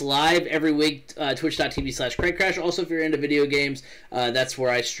watch us live every week, twitch.tv/CraigCrash. Also, if you're into video games, that's where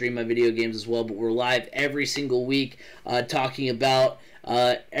I stream my video games as well. But we're live every single week talking about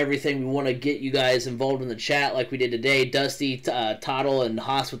everything. We want to get you guys involved in the chat like we did today. Dusty, Toddle, and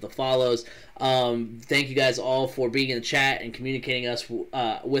Haas with the follows. Thank you guys all for being in the chat and communicating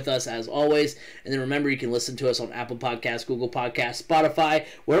with us as always. And then remember, you can listen to us on Apple Podcasts, Google Podcasts, Spotify.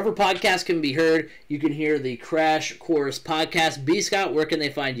 Wherever podcasts can be heard, you can hear the Crash Course Podcast. B. Scott, where can they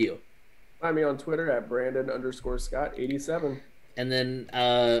find you? Find me on Twitter at Brandon_Scott87. And then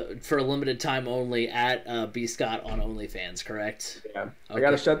for a limited time only at B. Scott on OnlyFans, correct? Yeah. Okay. I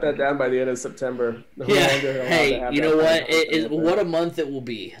got to shut that down by the end of September. Hey, you know what? What a month it will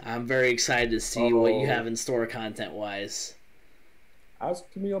be. I'm very excited to see what you have in store content-wise. Ask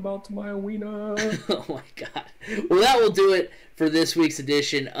me about my wiener. Oh, my God. Well, that will do it for this week's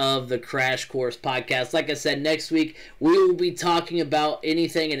edition of the Crash Course Podcast. Like I said, next week we will be talking about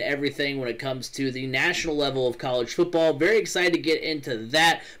anything and everything when it comes to the national level of college football. Very excited to get into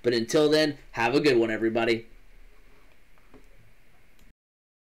that. But until then, have a good one, everybody.